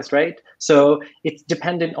personalized, right? So it's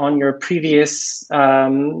dependent on your previous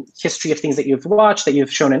history of things that you've watched, that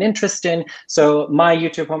you've shown an interest in. So my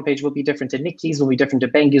YouTube homepage will be different to Nikki's, will be different to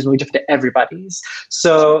Bengu's, will be different to everybody's.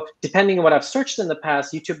 So depending on what I've searched in the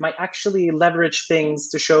past, YouTube might actually leverage things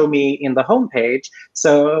to show me in the homepage.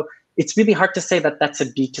 So it's really hard to say that that's a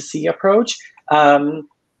B2C approach.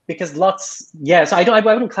 Because so I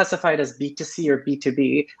wouldn't classify it as B2C or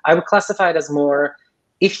B2B. I would classify it as more,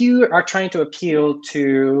 if you are trying to appeal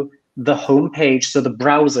to the homepage, so the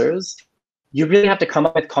browsers, you really have to come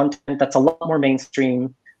up with content that's a lot more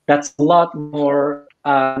mainstream, that's a lot more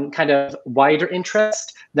kind of wider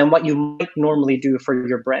interest than what you might normally do for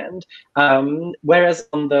your brand. Whereas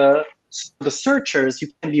on the searchers, you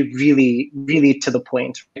can be really, really to the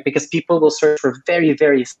point, right? Because people will search for very,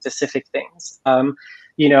 very specific things.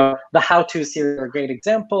 You know, the how-to series are a great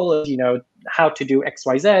example of, you know, how to do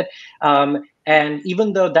XYZ. And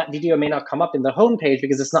even though that video may not come up in the homepage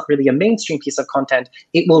because it's not really a mainstream piece of content,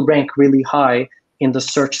 it will rank really high in the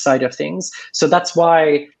search side of things. So that's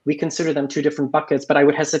why we consider them two different buckets, but I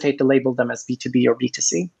would hesitate to label them as B2B or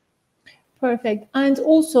B2C. Perfect. And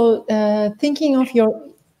also thinking of your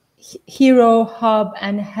hero, hub,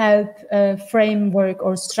 and help framework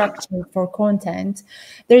or structure for content,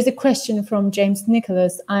 there's a question from James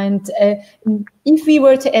Nicholas, and if we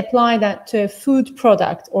were to apply that to a food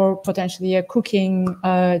product or potentially a cooking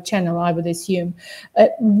channel, I would assume,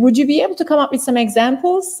 would you be able to come up with some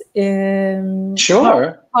examples?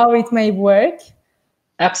 Sure. How it may work?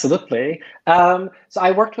 Absolutely. So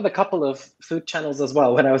I worked with a couple of food channels as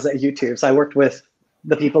well when I was at YouTube. So I worked with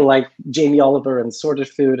the people like Jamie Oliver and Sorted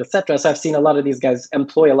Food, etc. So I've seen a lot of these guys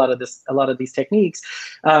employ a lot of these techniques.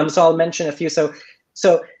 So I'll mention a few. So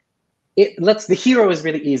the hero is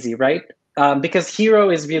really easy, right? Because hero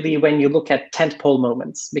is really when you look at tentpole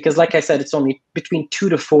moments. Because like I said, it's only between 2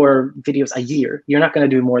 to 4 videos a year. You're not going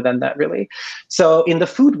to do more than that, really. So in the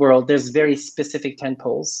food world, there's very specific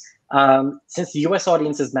tentpoles. Since the US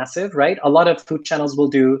audience is massive, right? A lot of food channels will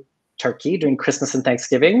do turkey during Christmas and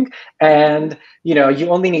Thanksgiving, and you know, you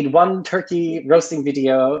only need one turkey roasting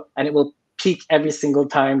video and it will peak every single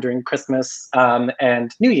time during Christmas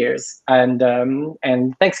and New Year's and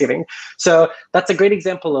Thanksgiving. So that's a great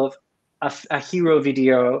example of a hero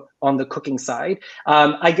video on the cooking side.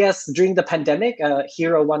 I guess during the pandemic,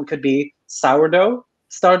 hero one could be sourdough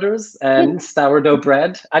starters and sourdough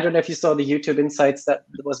bread. I don't know if you saw the YouTube insights that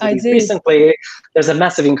was released recently. There's a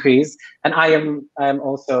massive increase, and I am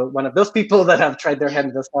also one of those people that have tried their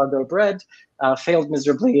hand with sourdough bread, failed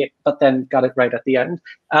miserably, but then got it right at the end.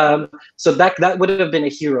 So that would have been a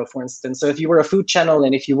hero, for instance. So if you were a food channel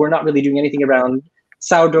and if you were not really doing anything around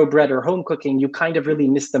sourdough bread or home cooking, you kind of really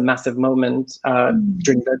missed a massive moment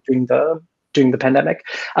during the pandemic.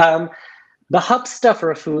 The hub stuff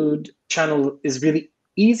for a food channel is really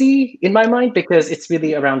easy in my mind because it's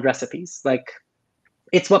really around recipes. Like,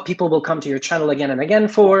 it's what people will come to your channel again and again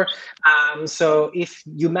for. So if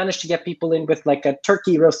you manage to get people in with like a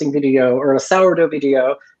turkey roasting video or a sourdough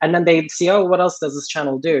video, and then they see, oh, what else does this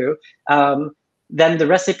channel do? Then the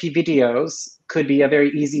recipe videos could be a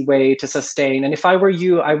very easy way to sustain. And if I were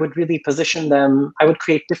you, I would really position them. I would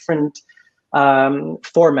create different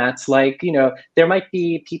formats. Like, you know, there might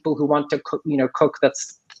be people who want to cook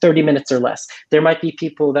that's 30 minutes or less. There might be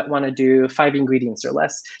people that want to do 5 ingredients or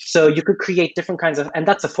less. So you could create different kinds of, and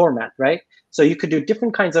that's a format, right? So you could do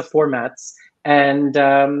different kinds of formats, and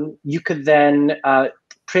you could then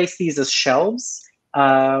place these as shelves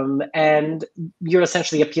and you're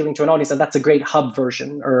essentially appealing to an audience, and that's a great hub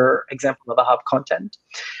version or example of a hub content.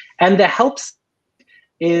 And the helps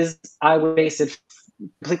is, I would base it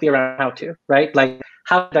completely around how to, right? Like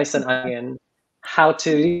how to dice an onion, how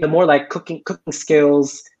to, the more like cooking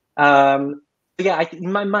skills. Yeah,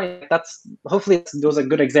 in my mind, hopefully those are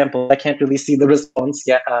good examples. I can't really see the response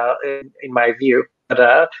yet in my view,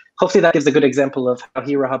 but hopefully that gives a good example of how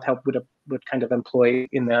Hero Hub Help would kind of employ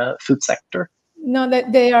in the food sector. No,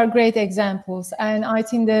 that they are great examples. And I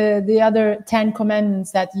think the other 10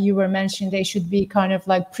 commandments that you were mentioning, they should be kind of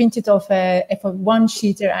like printed off a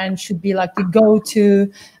one-sheeter and should be like the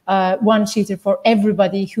go-to one-sheeter for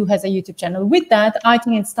everybody who has a YouTube channel. With that, I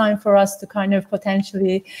think it's time for us to kind of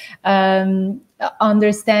potentially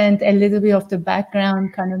understand a little bit of the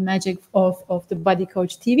background kind of magic of the Body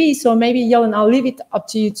Coach TV. So maybe, Yalin, I'll leave it up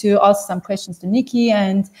to you to ask some questions to Nikki.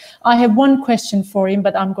 And I have one question for him,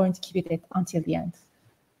 but I'm going to keep it until the end.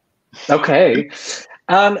 Okay.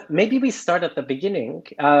 Maybe we start at the beginning.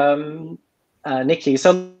 Nikki,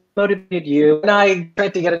 so motivated you? When I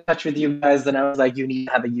tried to get in touch with you guys, then I was like, you need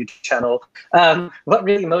to have a YouTube channel. What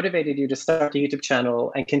really motivated you to start a YouTube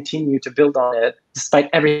channel and continue to build on it despite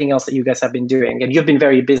everything else that you guys have been doing? And you've been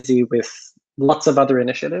very busy with lots of other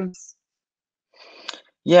initiatives.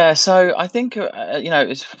 Yeah, so I think it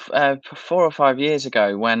was 4 or 5 years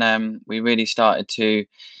ago when we really started to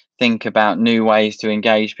think about new ways to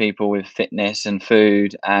engage people with fitness and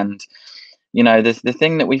food. And the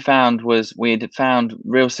thing that we found was we had found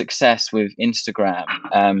real success with Instagram,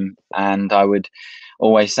 and I would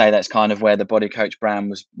always say that's kind of where the Body Coach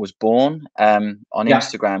brand was born, on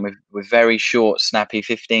Instagram with very short, snappy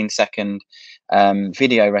 15-second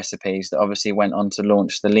video recipes that obviously went on to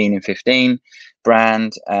launch the Lean in 15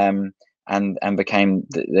 brand, and became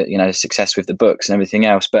the success with the books and everything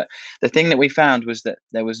else. But the thing that we found was that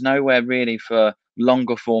there was nowhere really for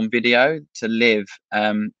longer form video to live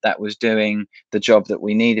that was doing the job that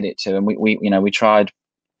we needed it to. And we tried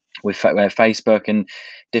with Facebook and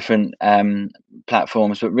different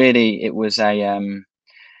platforms, but really it was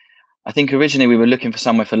I think originally we were looking for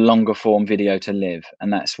somewhere for longer form video to live,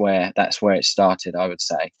 and that's where it started, I would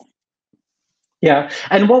say. Yeah.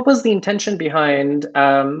 And what was the intention behind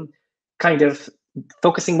kind of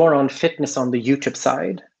focusing more on fitness on the YouTube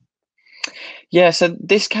side? Yeah, so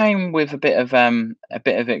this came with a bit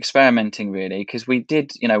of experimenting, really, because we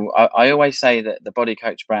did, I always say that the Body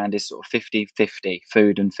Coach brand is sort of 50-50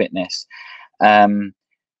 food and fitness.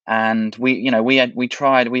 And we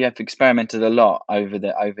have experimented a lot over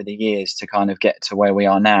the years to kind of get to where we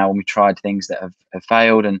are now. And we tried things that have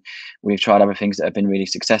failed, and we've tried other things that have been really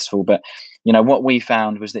successful. But what we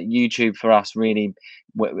found was that YouTube for us really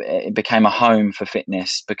it became a home for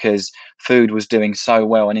fitness, because food was doing so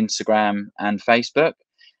well on Instagram and Facebook,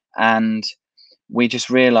 and we just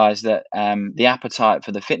realized that the appetite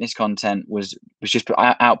for the fitness content was just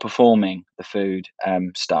outperforming the food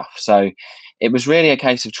stuff. So it was really a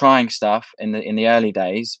case of trying stuff in the early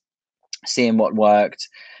days, seeing what worked,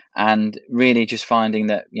 and really just finding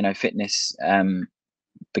that fitness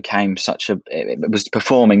became it was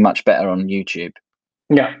performing much better on YouTube.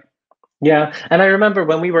 Yeah, and I remember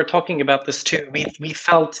when we were talking about this too, we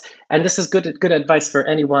felt, and this is good advice for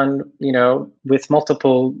anyone with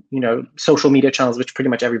multiple social media channels, which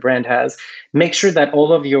pretty much every brand has. Make sure that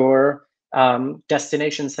all of your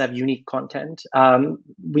destinations have unique content.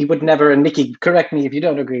 We would never, and Nikki, correct me if you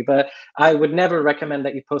don't agree, but I would never recommend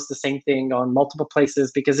that you post the same thing on multiple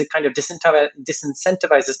places, because it kind of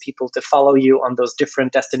disincentivizes people to follow you on those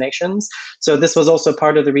different destinations. So this was also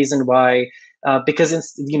part of the reason why, because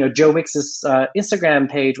Joe Wicks's Instagram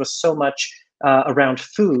page was so much around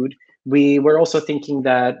food, we were also thinking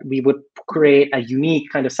that we would create a unique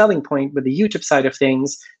kind of selling point with the YouTube side of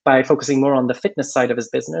things by focusing more on the fitness side of his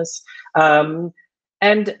business.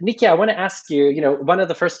 And Nikki, I want to ask you, one of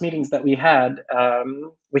the first meetings that we had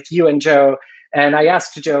with you and Joe, and I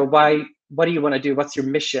asked Joe, what do you want to do? What's your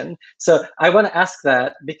mission? So I want to ask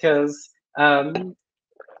that because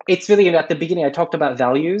it's really, at the beginning, I talked about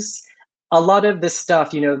values. A lot of this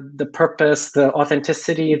stuff, the purpose, the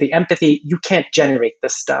authenticity, the empathy, you can't generate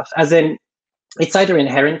this stuff. As in, it's either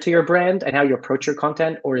inherent to your brand and how you approach your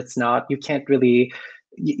content, or it's not. You can't really,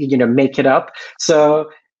 make it up. So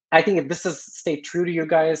I think if this has stayed true to you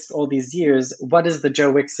guys all these years, what is the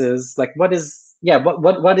Joe Wicks's, like, what is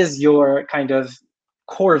your kind of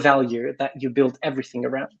core value that you build everything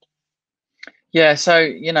around? Yeah, so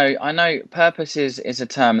I know purpose is a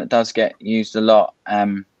term that does get used a lot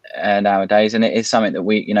nowadays, and it is something that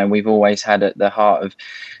we've always had at the heart of.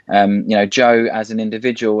 Joe as an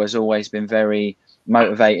individual has always been very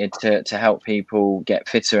motivated to help people get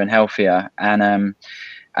fitter and healthier, and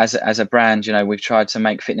as a brand, we've tried to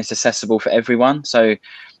make fitness accessible for everyone. So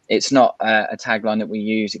it's not a tagline that we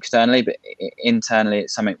use externally, but internally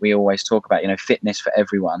it's something we always talk about, fitness for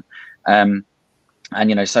everyone. And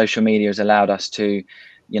social media has allowed us to,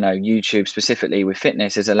 YouTube specifically with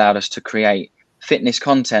fitness has allowed us to create fitness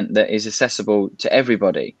content that is accessible to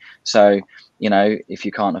everybody. So if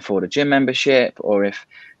you can't afford a gym membership, or if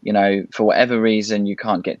for whatever reason you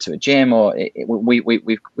can't get to a gym, or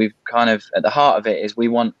we've kind of, at the heart of it is we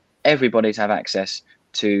want everybody to have access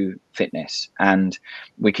to fitness, and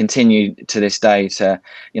we continue to this day to,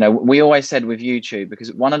 we always said with YouTube,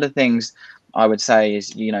 because one of the things I would say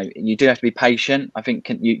is, you do have to be patient. I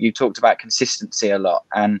think you talked about consistency a lot,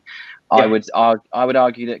 and yeah. I would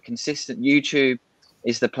argue that YouTube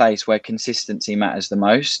is the place where consistency matters the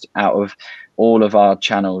most out of all of our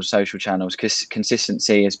channels, social channels, because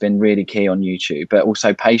consistency has been really key on YouTube, but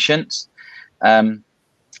also patience.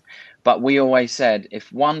 But we always said,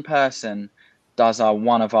 if one person does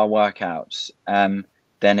one of our workouts,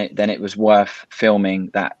 then it was worth filming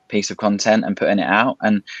that piece of content and putting it out.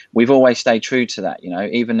 And we've always stayed true to that.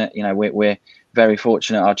 Even we're very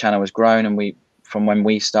fortunate. Our channel has grown, and from when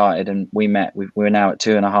we started and we met, we're now at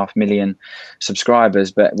 2.5 million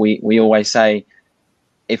subscribers. But we always say,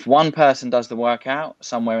 if one person does the workout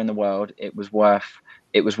somewhere in the world, it was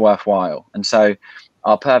worthwhile. And so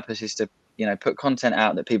our purpose is to put content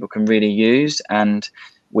out that people can really use, and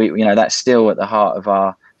that's still at the heart of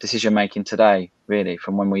our decision making today, really,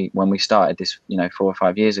 from when we started this 4 or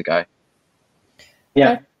 5 years ago.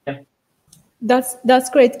 Yeah. That's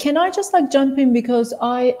great. Can I just jump in, because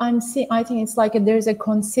I think it's there's a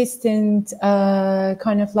consistent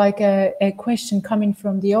kind of a question coming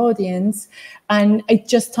from the audience, and it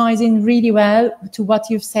just ties in really well to what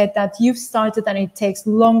you've said, that you've started and it takes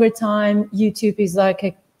longer time. YouTube is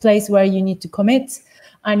a place where you need to commit,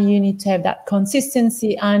 and you need to have that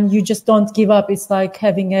consistency, and you just don't give up. It's like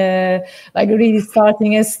having really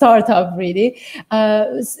starting a startup, really.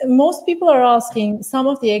 Most people are asking some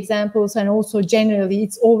of the examples, and also generally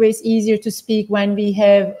it's always easier to speak when we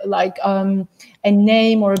have a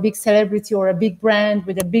name or a big celebrity or a big brand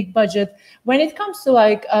with a big budget. When it comes to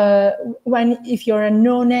if you're a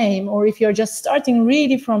no name, or if you're just starting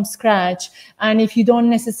really from scratch, and if you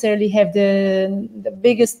don't necessarily have the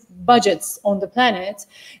biggest budgets on the planet,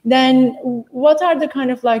 then what are the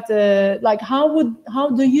kind of how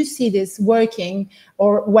do you see this working,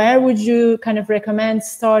 or where would you kind of recommend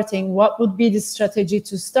starting? What would be the strategy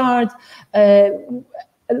to start?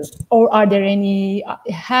 Or are there any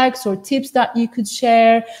hacks or tips that you could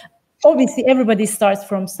share? Obviously, everybody starts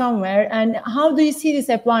from somewhere. And how do you see this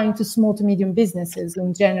applying to small to medium businesses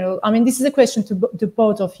in general? I mean, this is a question to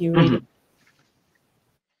both of you, really.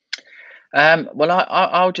 Well,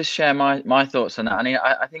 I'll just share my thoughts on that. I mean,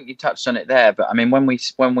 I think you touched on it there, but I mean, when we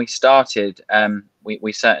started,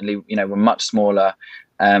 we certainly were much smaller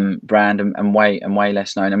brand and way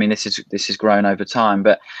less known. I mean, this has grown over time,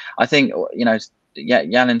 but I think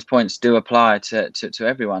Yalin's points do apply to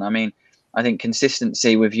everyone. I mean, I think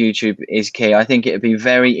consistency with YouTube is key. I think it would be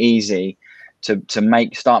very easy to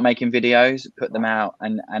start making videos, put them out,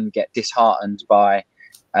 and get disheartened by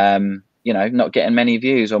not getting many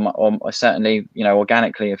views, or certainly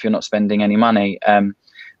organically, if you're not spending any money,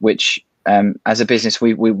 which as a business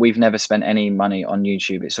we've never spent any money on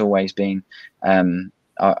YouTube. It's always been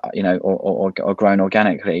or grown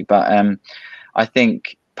organically. But I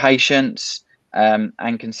think patience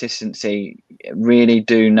and consistency really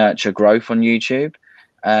do nurture growth on YouTube.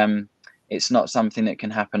 It's not something that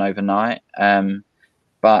can happen overnight.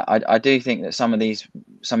 But I do think that some of these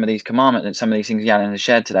commandments and some of these things Yalin has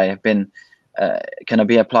shared today have been can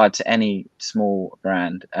be applied to any small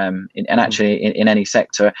brand, and actually in any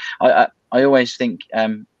sector. I always think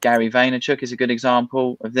Gary Vaynerchuk is a good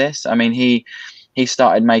example of this. I mean, he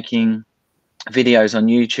started making videos on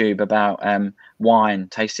YouTube about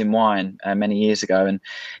tasting wine many years ago, and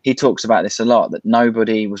he talks about this a lot, that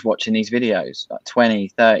nobody was watching these videos, like 20,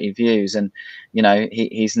 30 views, and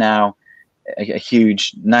he's now a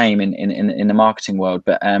huge name in the marketing world.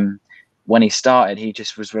 But when he started, he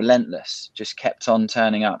just was relentless, just kept on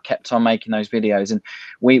turning up, kept on making those videos. And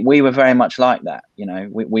we were very much like that.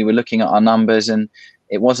 We were looking at our numbers, and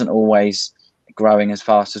it wasn't always growing as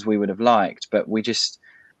fast as we would have liked, but we just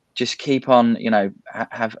keep on,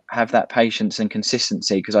 have that patience and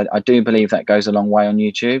consistency, because I do believe that goes a long way on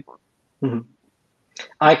YouTube.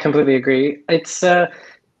 I completely agree. It's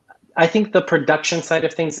I think the production side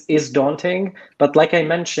of things is daunting, but like I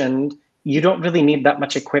mentioned, you don't really need that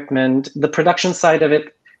much equipment. The production side of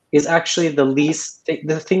it is actually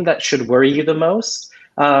the thing that should worry you the most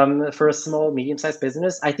for a small, medium-sized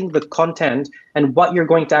business. I think the content and what you're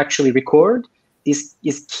going to actually record is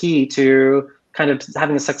key to kind of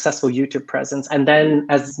having a successful YouTube presence. And then,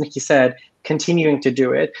 as Nikki said, continuing to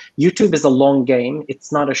do it. YouTube is a long game.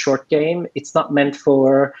 It's not a short game. It's not meant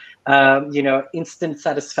for instant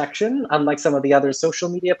satisfaction, unlike some of the other social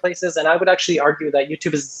media places. And I would actually argue that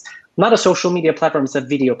YouTube is not a social media platform, it's a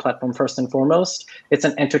video platform first and foremost. It's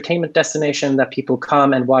an entertainment destination that people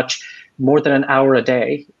come and watch more than an hour a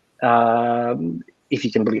day, if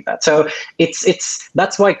you can believe that. So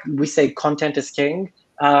that's why we say content is king.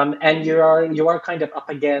 And you are kind of up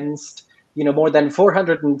against more than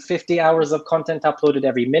 450 hours of content uploaded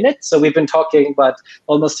every minute. So we've been talking about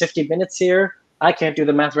almost 50 minutes here. I can't do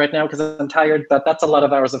the math right now because I'm tired, but that's a lot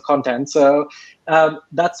of hours of content. So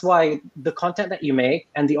that's why the content that you make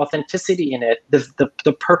and the authenticity in it,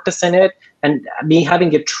 the purpose in it, and me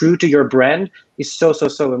having it true to your brand is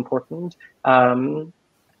so important.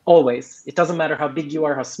 Always. It doesn't matter how big you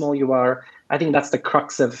are, how small you are. I think that's the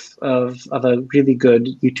crux of a really good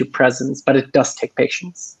YouTube presence, but it does take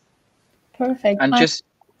patience. Perfect. And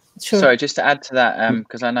sorry, just to add to that,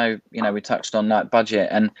 because I know we touched on that budget,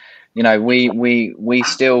 and we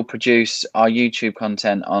still produce our YouTube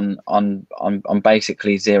content on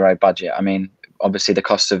basically zero budget. I mean, obviously the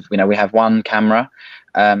cost of we have one camera,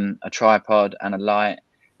 a tripod, and a light,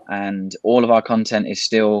 and all of our content is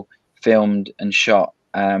still filmed and shot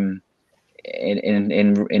in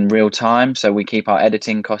real time. So we keep our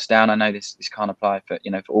editing costs down. I know this can't apply for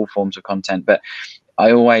for all forms of content, but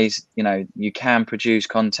I always, you can produce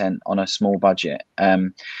content on a small budget.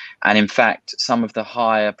 And in fact, some of the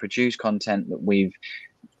higher produced content that we've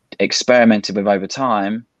experimented with over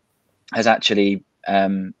time has actually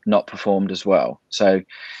not performed as well. So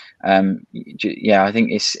yeah, I think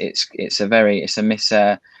it's a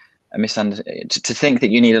misunderstanding to think that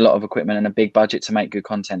you need a lot of equipment and a big budget to make good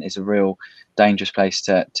content is a real dangerous place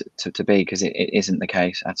to be, because it isn't the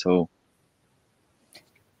case at all.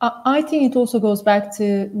 I think it also goes back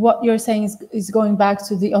to what you're saying is going back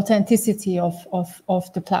to the authenticity of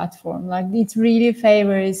the platform. Like, it really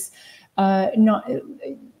favors not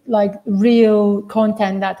like real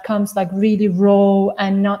content that comes like really raw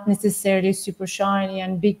and not necessarily super shiny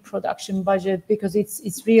and big production budget, because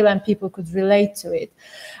it's real and people could relate to it.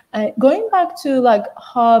 Going back to like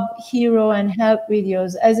hub, hero, and help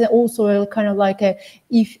videos as also kind of like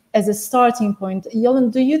as a starting point,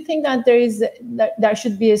 Yalin, do you think that there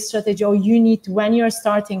should be a strategy, or you need to, when you're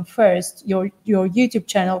starting first your YouTube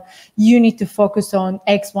channel, you need to focus on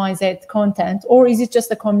XYZ content, or is it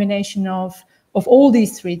just a combination of all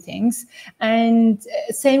these three things? And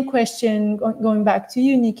same question going back to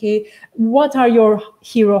you, Nikki, what are your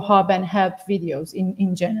hero, hub, and help videos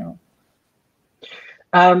in general?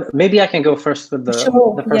 Maybe I can go first with the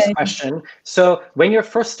first question. So when you're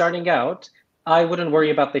first starting out, I wouldn't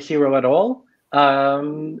worry about the hero at all,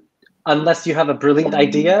 unless you have a brilliant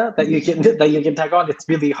idea that you can tag on. It's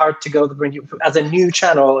really hard to go as a new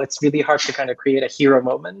channel. It's really hard to kind of create a hero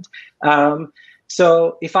moment.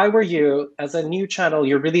 So if I were you, as a new channel,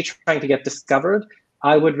 you're really trying to get discovered,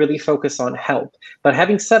 I would really focus on help. But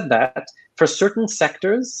having said that, for certain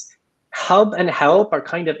sectors, hub and help are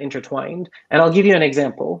kind of intertwined. And I'll give you an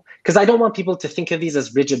example, because I don't want people to think of these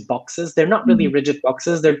as rigid boxes. They're not really rigid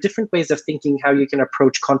boxes. They're different ways of thinking how you can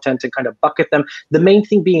approach content and kind of bucket them. The main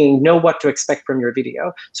thing being, know what to expect from your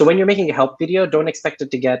video. So when you're making a help video, don't expect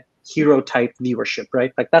it to get hero type viewership,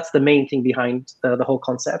 right? Like, that's the main thing behind the whole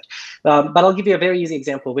concept. But I'll give you a very easy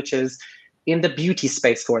example, which is in the beauty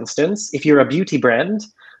space, for instance. If you're a beauty brand,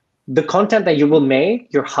 the content that you will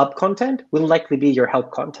make, your hub content, will likely be your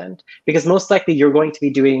help content, because most likely you're going to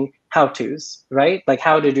be doing how-tos, right? Like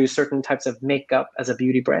how to do certain types of makeup as a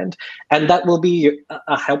beauty brand. And that will be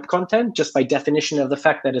a help content just by definition of the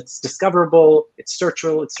fact that it's discoverable, it's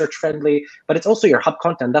searchable, it's search friendly, but it's also your hub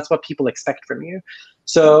content. That's what people expect from you.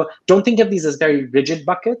 So don't think of these as very rigid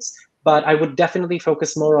buckets, but I would definitely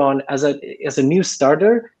focus more on, as a new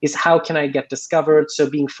starter, is how can I get discovered? So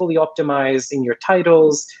being fully optimized in your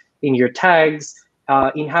titles, in your tags,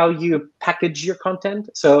 in how you package your content.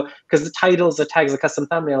 So, because the titles, the tags, the custom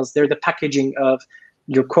thumbnails, they're the packaging of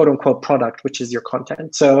your quote unquote product, which is your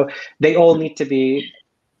content. So they all need to be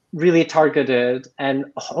really targeted, and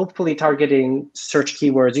hopefully targeting search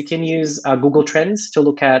keywords. You can use Google Trends to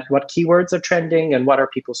look at what keywords are trending and what are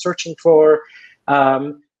people searching for.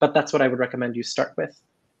 But that's what I would recommend you start with.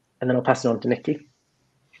 And then I'll pass it on to Nikki.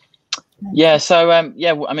 Yeah, so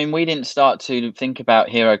yeah, I mean, we didn't start to think about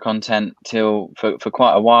hero content till for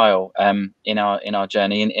quite a while in our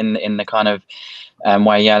journey in the kind of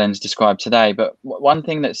way Yalin's described today. But one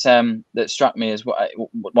thing that's that struck me is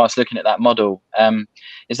whilst looking at that model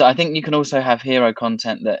is that I think you can also have hero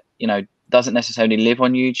content that, you know, doesn't necessarily live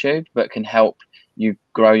on YouTube but can help you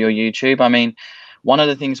grow your YouTube. I mean, one of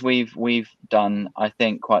the things we've done, I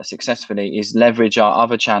think, quite successfully is leverage our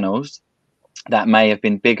other channels that may have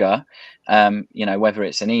been bigger, you know, whether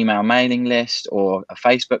it's an email mailing list or a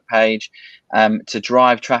Facebook page, to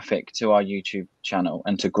drive traffic to our YouTube channel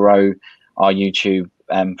and to grow our YouTube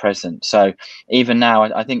presence. So even now,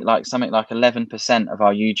 I think like something like 11% of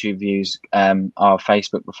our YouTube views are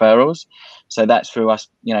Facebook referrals. So that's through us,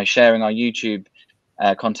 you know, sharing our YouTube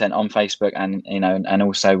content on Facebook, and, you know, and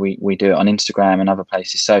also we do it on Instagram and other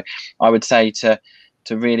places. So I would say to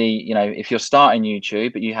really, you know, if you're starting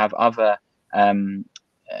YouTube but you have other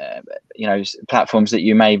you know, platforms that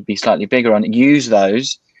you may be slightly bigger on, use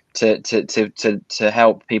those to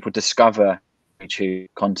help people discover YouTube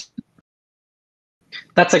content.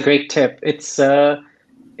 That's a great tip. It's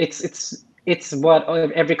what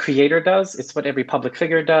every creator does. It's what every public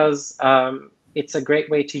figure does. It's a great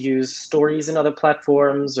way to use stories in other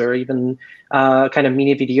platforms, or even kind of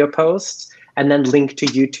mini video posts, and then link to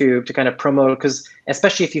YouTube to kind of promote, because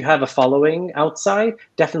especially if you have a following outside,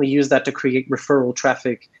 definitely use that to create referral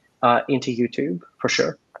traffic into YouTube for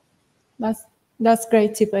sure. That's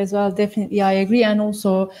great tip as well. Definitely, I agree. And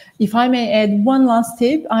also, if I may add one last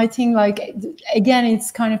tip, I think, like, again, it's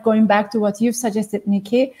kind of going back to what you've suggested,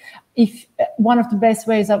 Nikki. If one of the best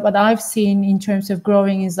ways that what I've seen in terms of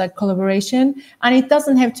growing is like collaboration, and it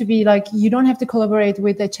doesn't have to be like, you don't have to collaborate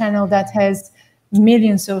with a channel that has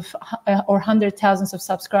millions of or hundred thousands of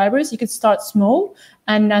subscribers. You could start small,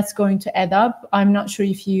 and that's going to add up. I'm not sure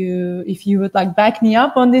if you would like back me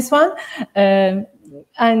up on this one.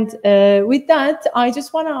 And with that, I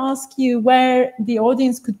just want to ask you where the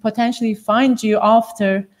audience could potentially find you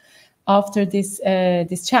after this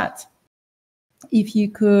chat. If you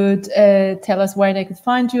could tell us where they could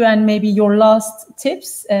find you, and maybe your last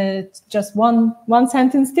tips, just one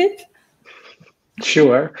sentence tip.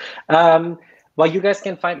 Sure. Well, you guys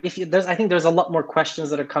can find, I think there's a lot more questions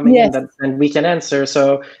that are coming in and we can answer.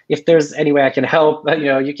 So if there's any way I can help, you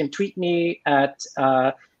know, you can tweet me at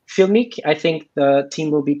Filmik. I think the team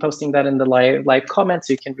will be posting that in the live comments.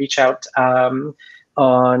 You can reach out on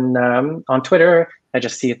Twitter. I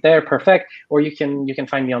just see it there. Perfect. Or you can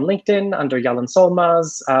find me on LinkedIn under Yalin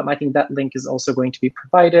Solmaz. I think that link is also going to be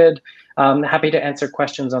provided. Happy to answer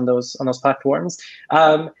questions on those platforms.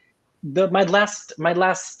 My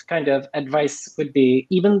last kind of advice would be,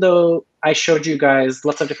 even though I showed you guys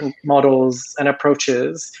lots of different models and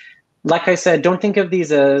approaches, like I said, don't think of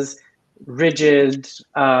these as rigid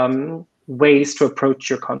ways to approach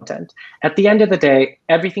your content. At the end of the day,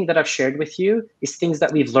 everything that I've shared with you is things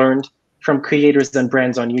that we've learned from creators and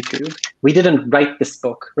brands on YouTube. We didn't write this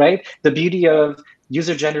book, right? The beauty of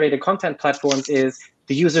user-generated content platforms is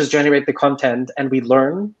the users generate the content and we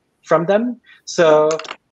learn from them. So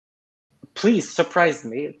please surprise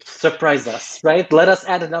me, surprise us, right? Let us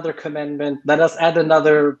add another commandment. Let us add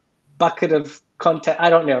another bucket of content.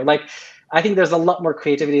 I don't know. Like, I think there's a lot more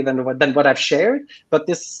creativity than what I've shared, but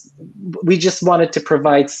we just wanted to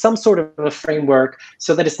provide some sort of a framework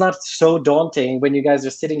so that it's not so daunting when you guys are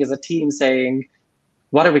sitting as a team saying,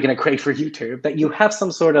 what are we going to create for YouTube? That you have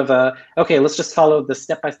some sort of okay, let's just follow the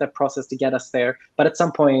step-by-step process to get us there. But at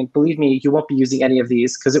some point, believe me, you won't be using any of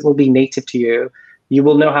these because it will be native to you. You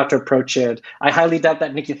will know how to approach it. I highly doubt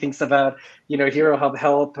that Nikki thinks about, you know, Hero Hub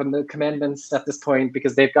help and the commandments at this point,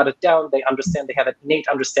 because they've got it down. They understand. They have an innate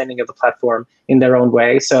understanding of the platform in their own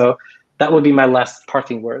way. So that would be my last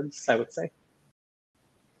parting words, I would say.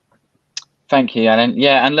 Thank you, Yalin.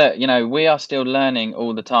 Yeah, and look, you know, we are still learning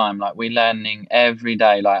all the time. Like, we're learning every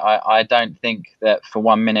day. Like, I don't think that for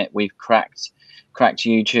 1 minute we've cracked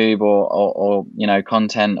YouTube or you know,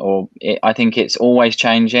 content, or I think it's always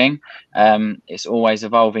changing. It's always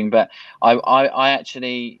evolving. But I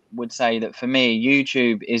actually would say that for me,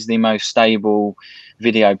 YouTube is the most stable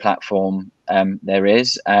video platform there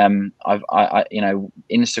is. You know,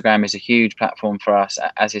 Instagram is a huge platform for us,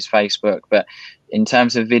 as is Facebook, but in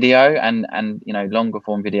terms of video and you know, longer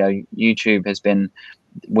form video, YouTube has been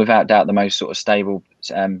without doubt the most sort of stable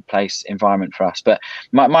environment for us. But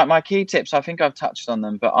my key tips, I think I've touched on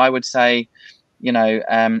them, but I would say, you know,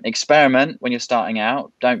 experiment when you're starting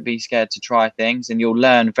out. Don't be scared to try things, and you'll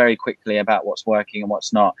learn very quickly about what's working and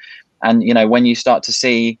what's not. And, you know, when you start to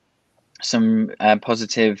see some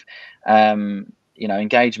positive you know,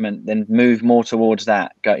 engagement, then move more towards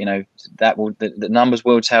that. Go, you know, that will, the numbers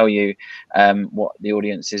will tell you what the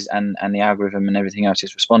audience is and the algorithm and everything else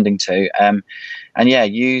is responding to. And yeah,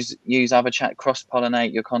 use other chat,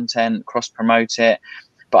 cross-pollinate your content, cross-promote it.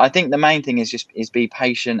 But I think the main thing is be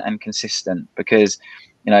patient and consistent, because,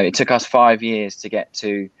 you know, it took us 5 years to get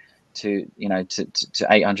to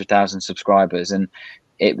 800,000 subscribers, and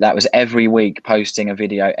that was every week posting a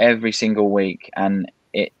video every single week, and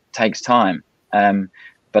it takes time.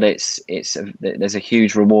 But there's a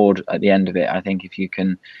huge reward at the end of it. I think if you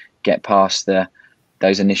can get past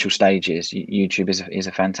those initial stages, YouTube is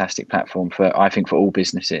a fantastic platform for all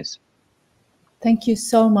businesses. Thank you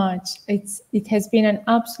so much. It has been an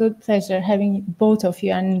absolute pleasure having both of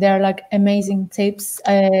you, and they're like amazing tips.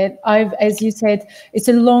 As you said, it's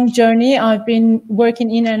a long journey. I've been working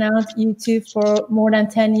in and out YouTube for more than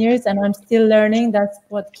 10 years, and I'm still learning. That's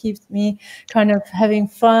what keeps me kind of having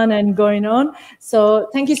fun and going on. So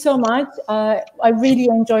thank you so much. I really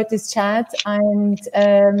enjoyed this chat, and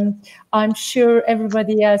I'm sure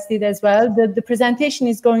everybody else did as well. The presentation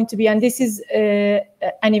is going to be, and this is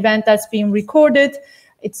an event that's being recorded.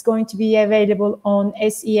 It's going to be available on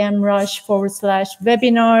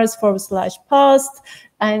semrush/webinars/past,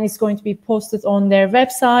 and it's going to be posted on their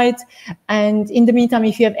website. And in the meantime,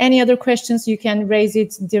 if you have any other questions, you can raise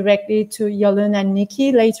it directly to Yalin and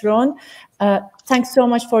Nikki later on. Thanks so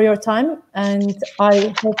much for your time, and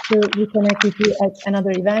I hope to reconnect with you at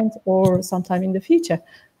another event or sometime in the future.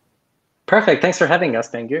 Perfect. Thanks for having us,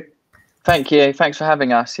 Bengü. Thank you. Thanks for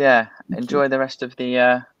having us. Yeah. Enjoy the rest of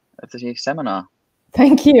the seminar.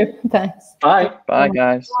 Thank you. Thanks. Bye. Bye,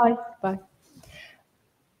 guys. Bye. Bye.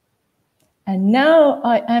 And now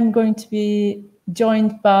I am going to be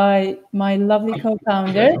joined by my lovely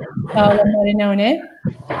co-founder, Paola Marinone.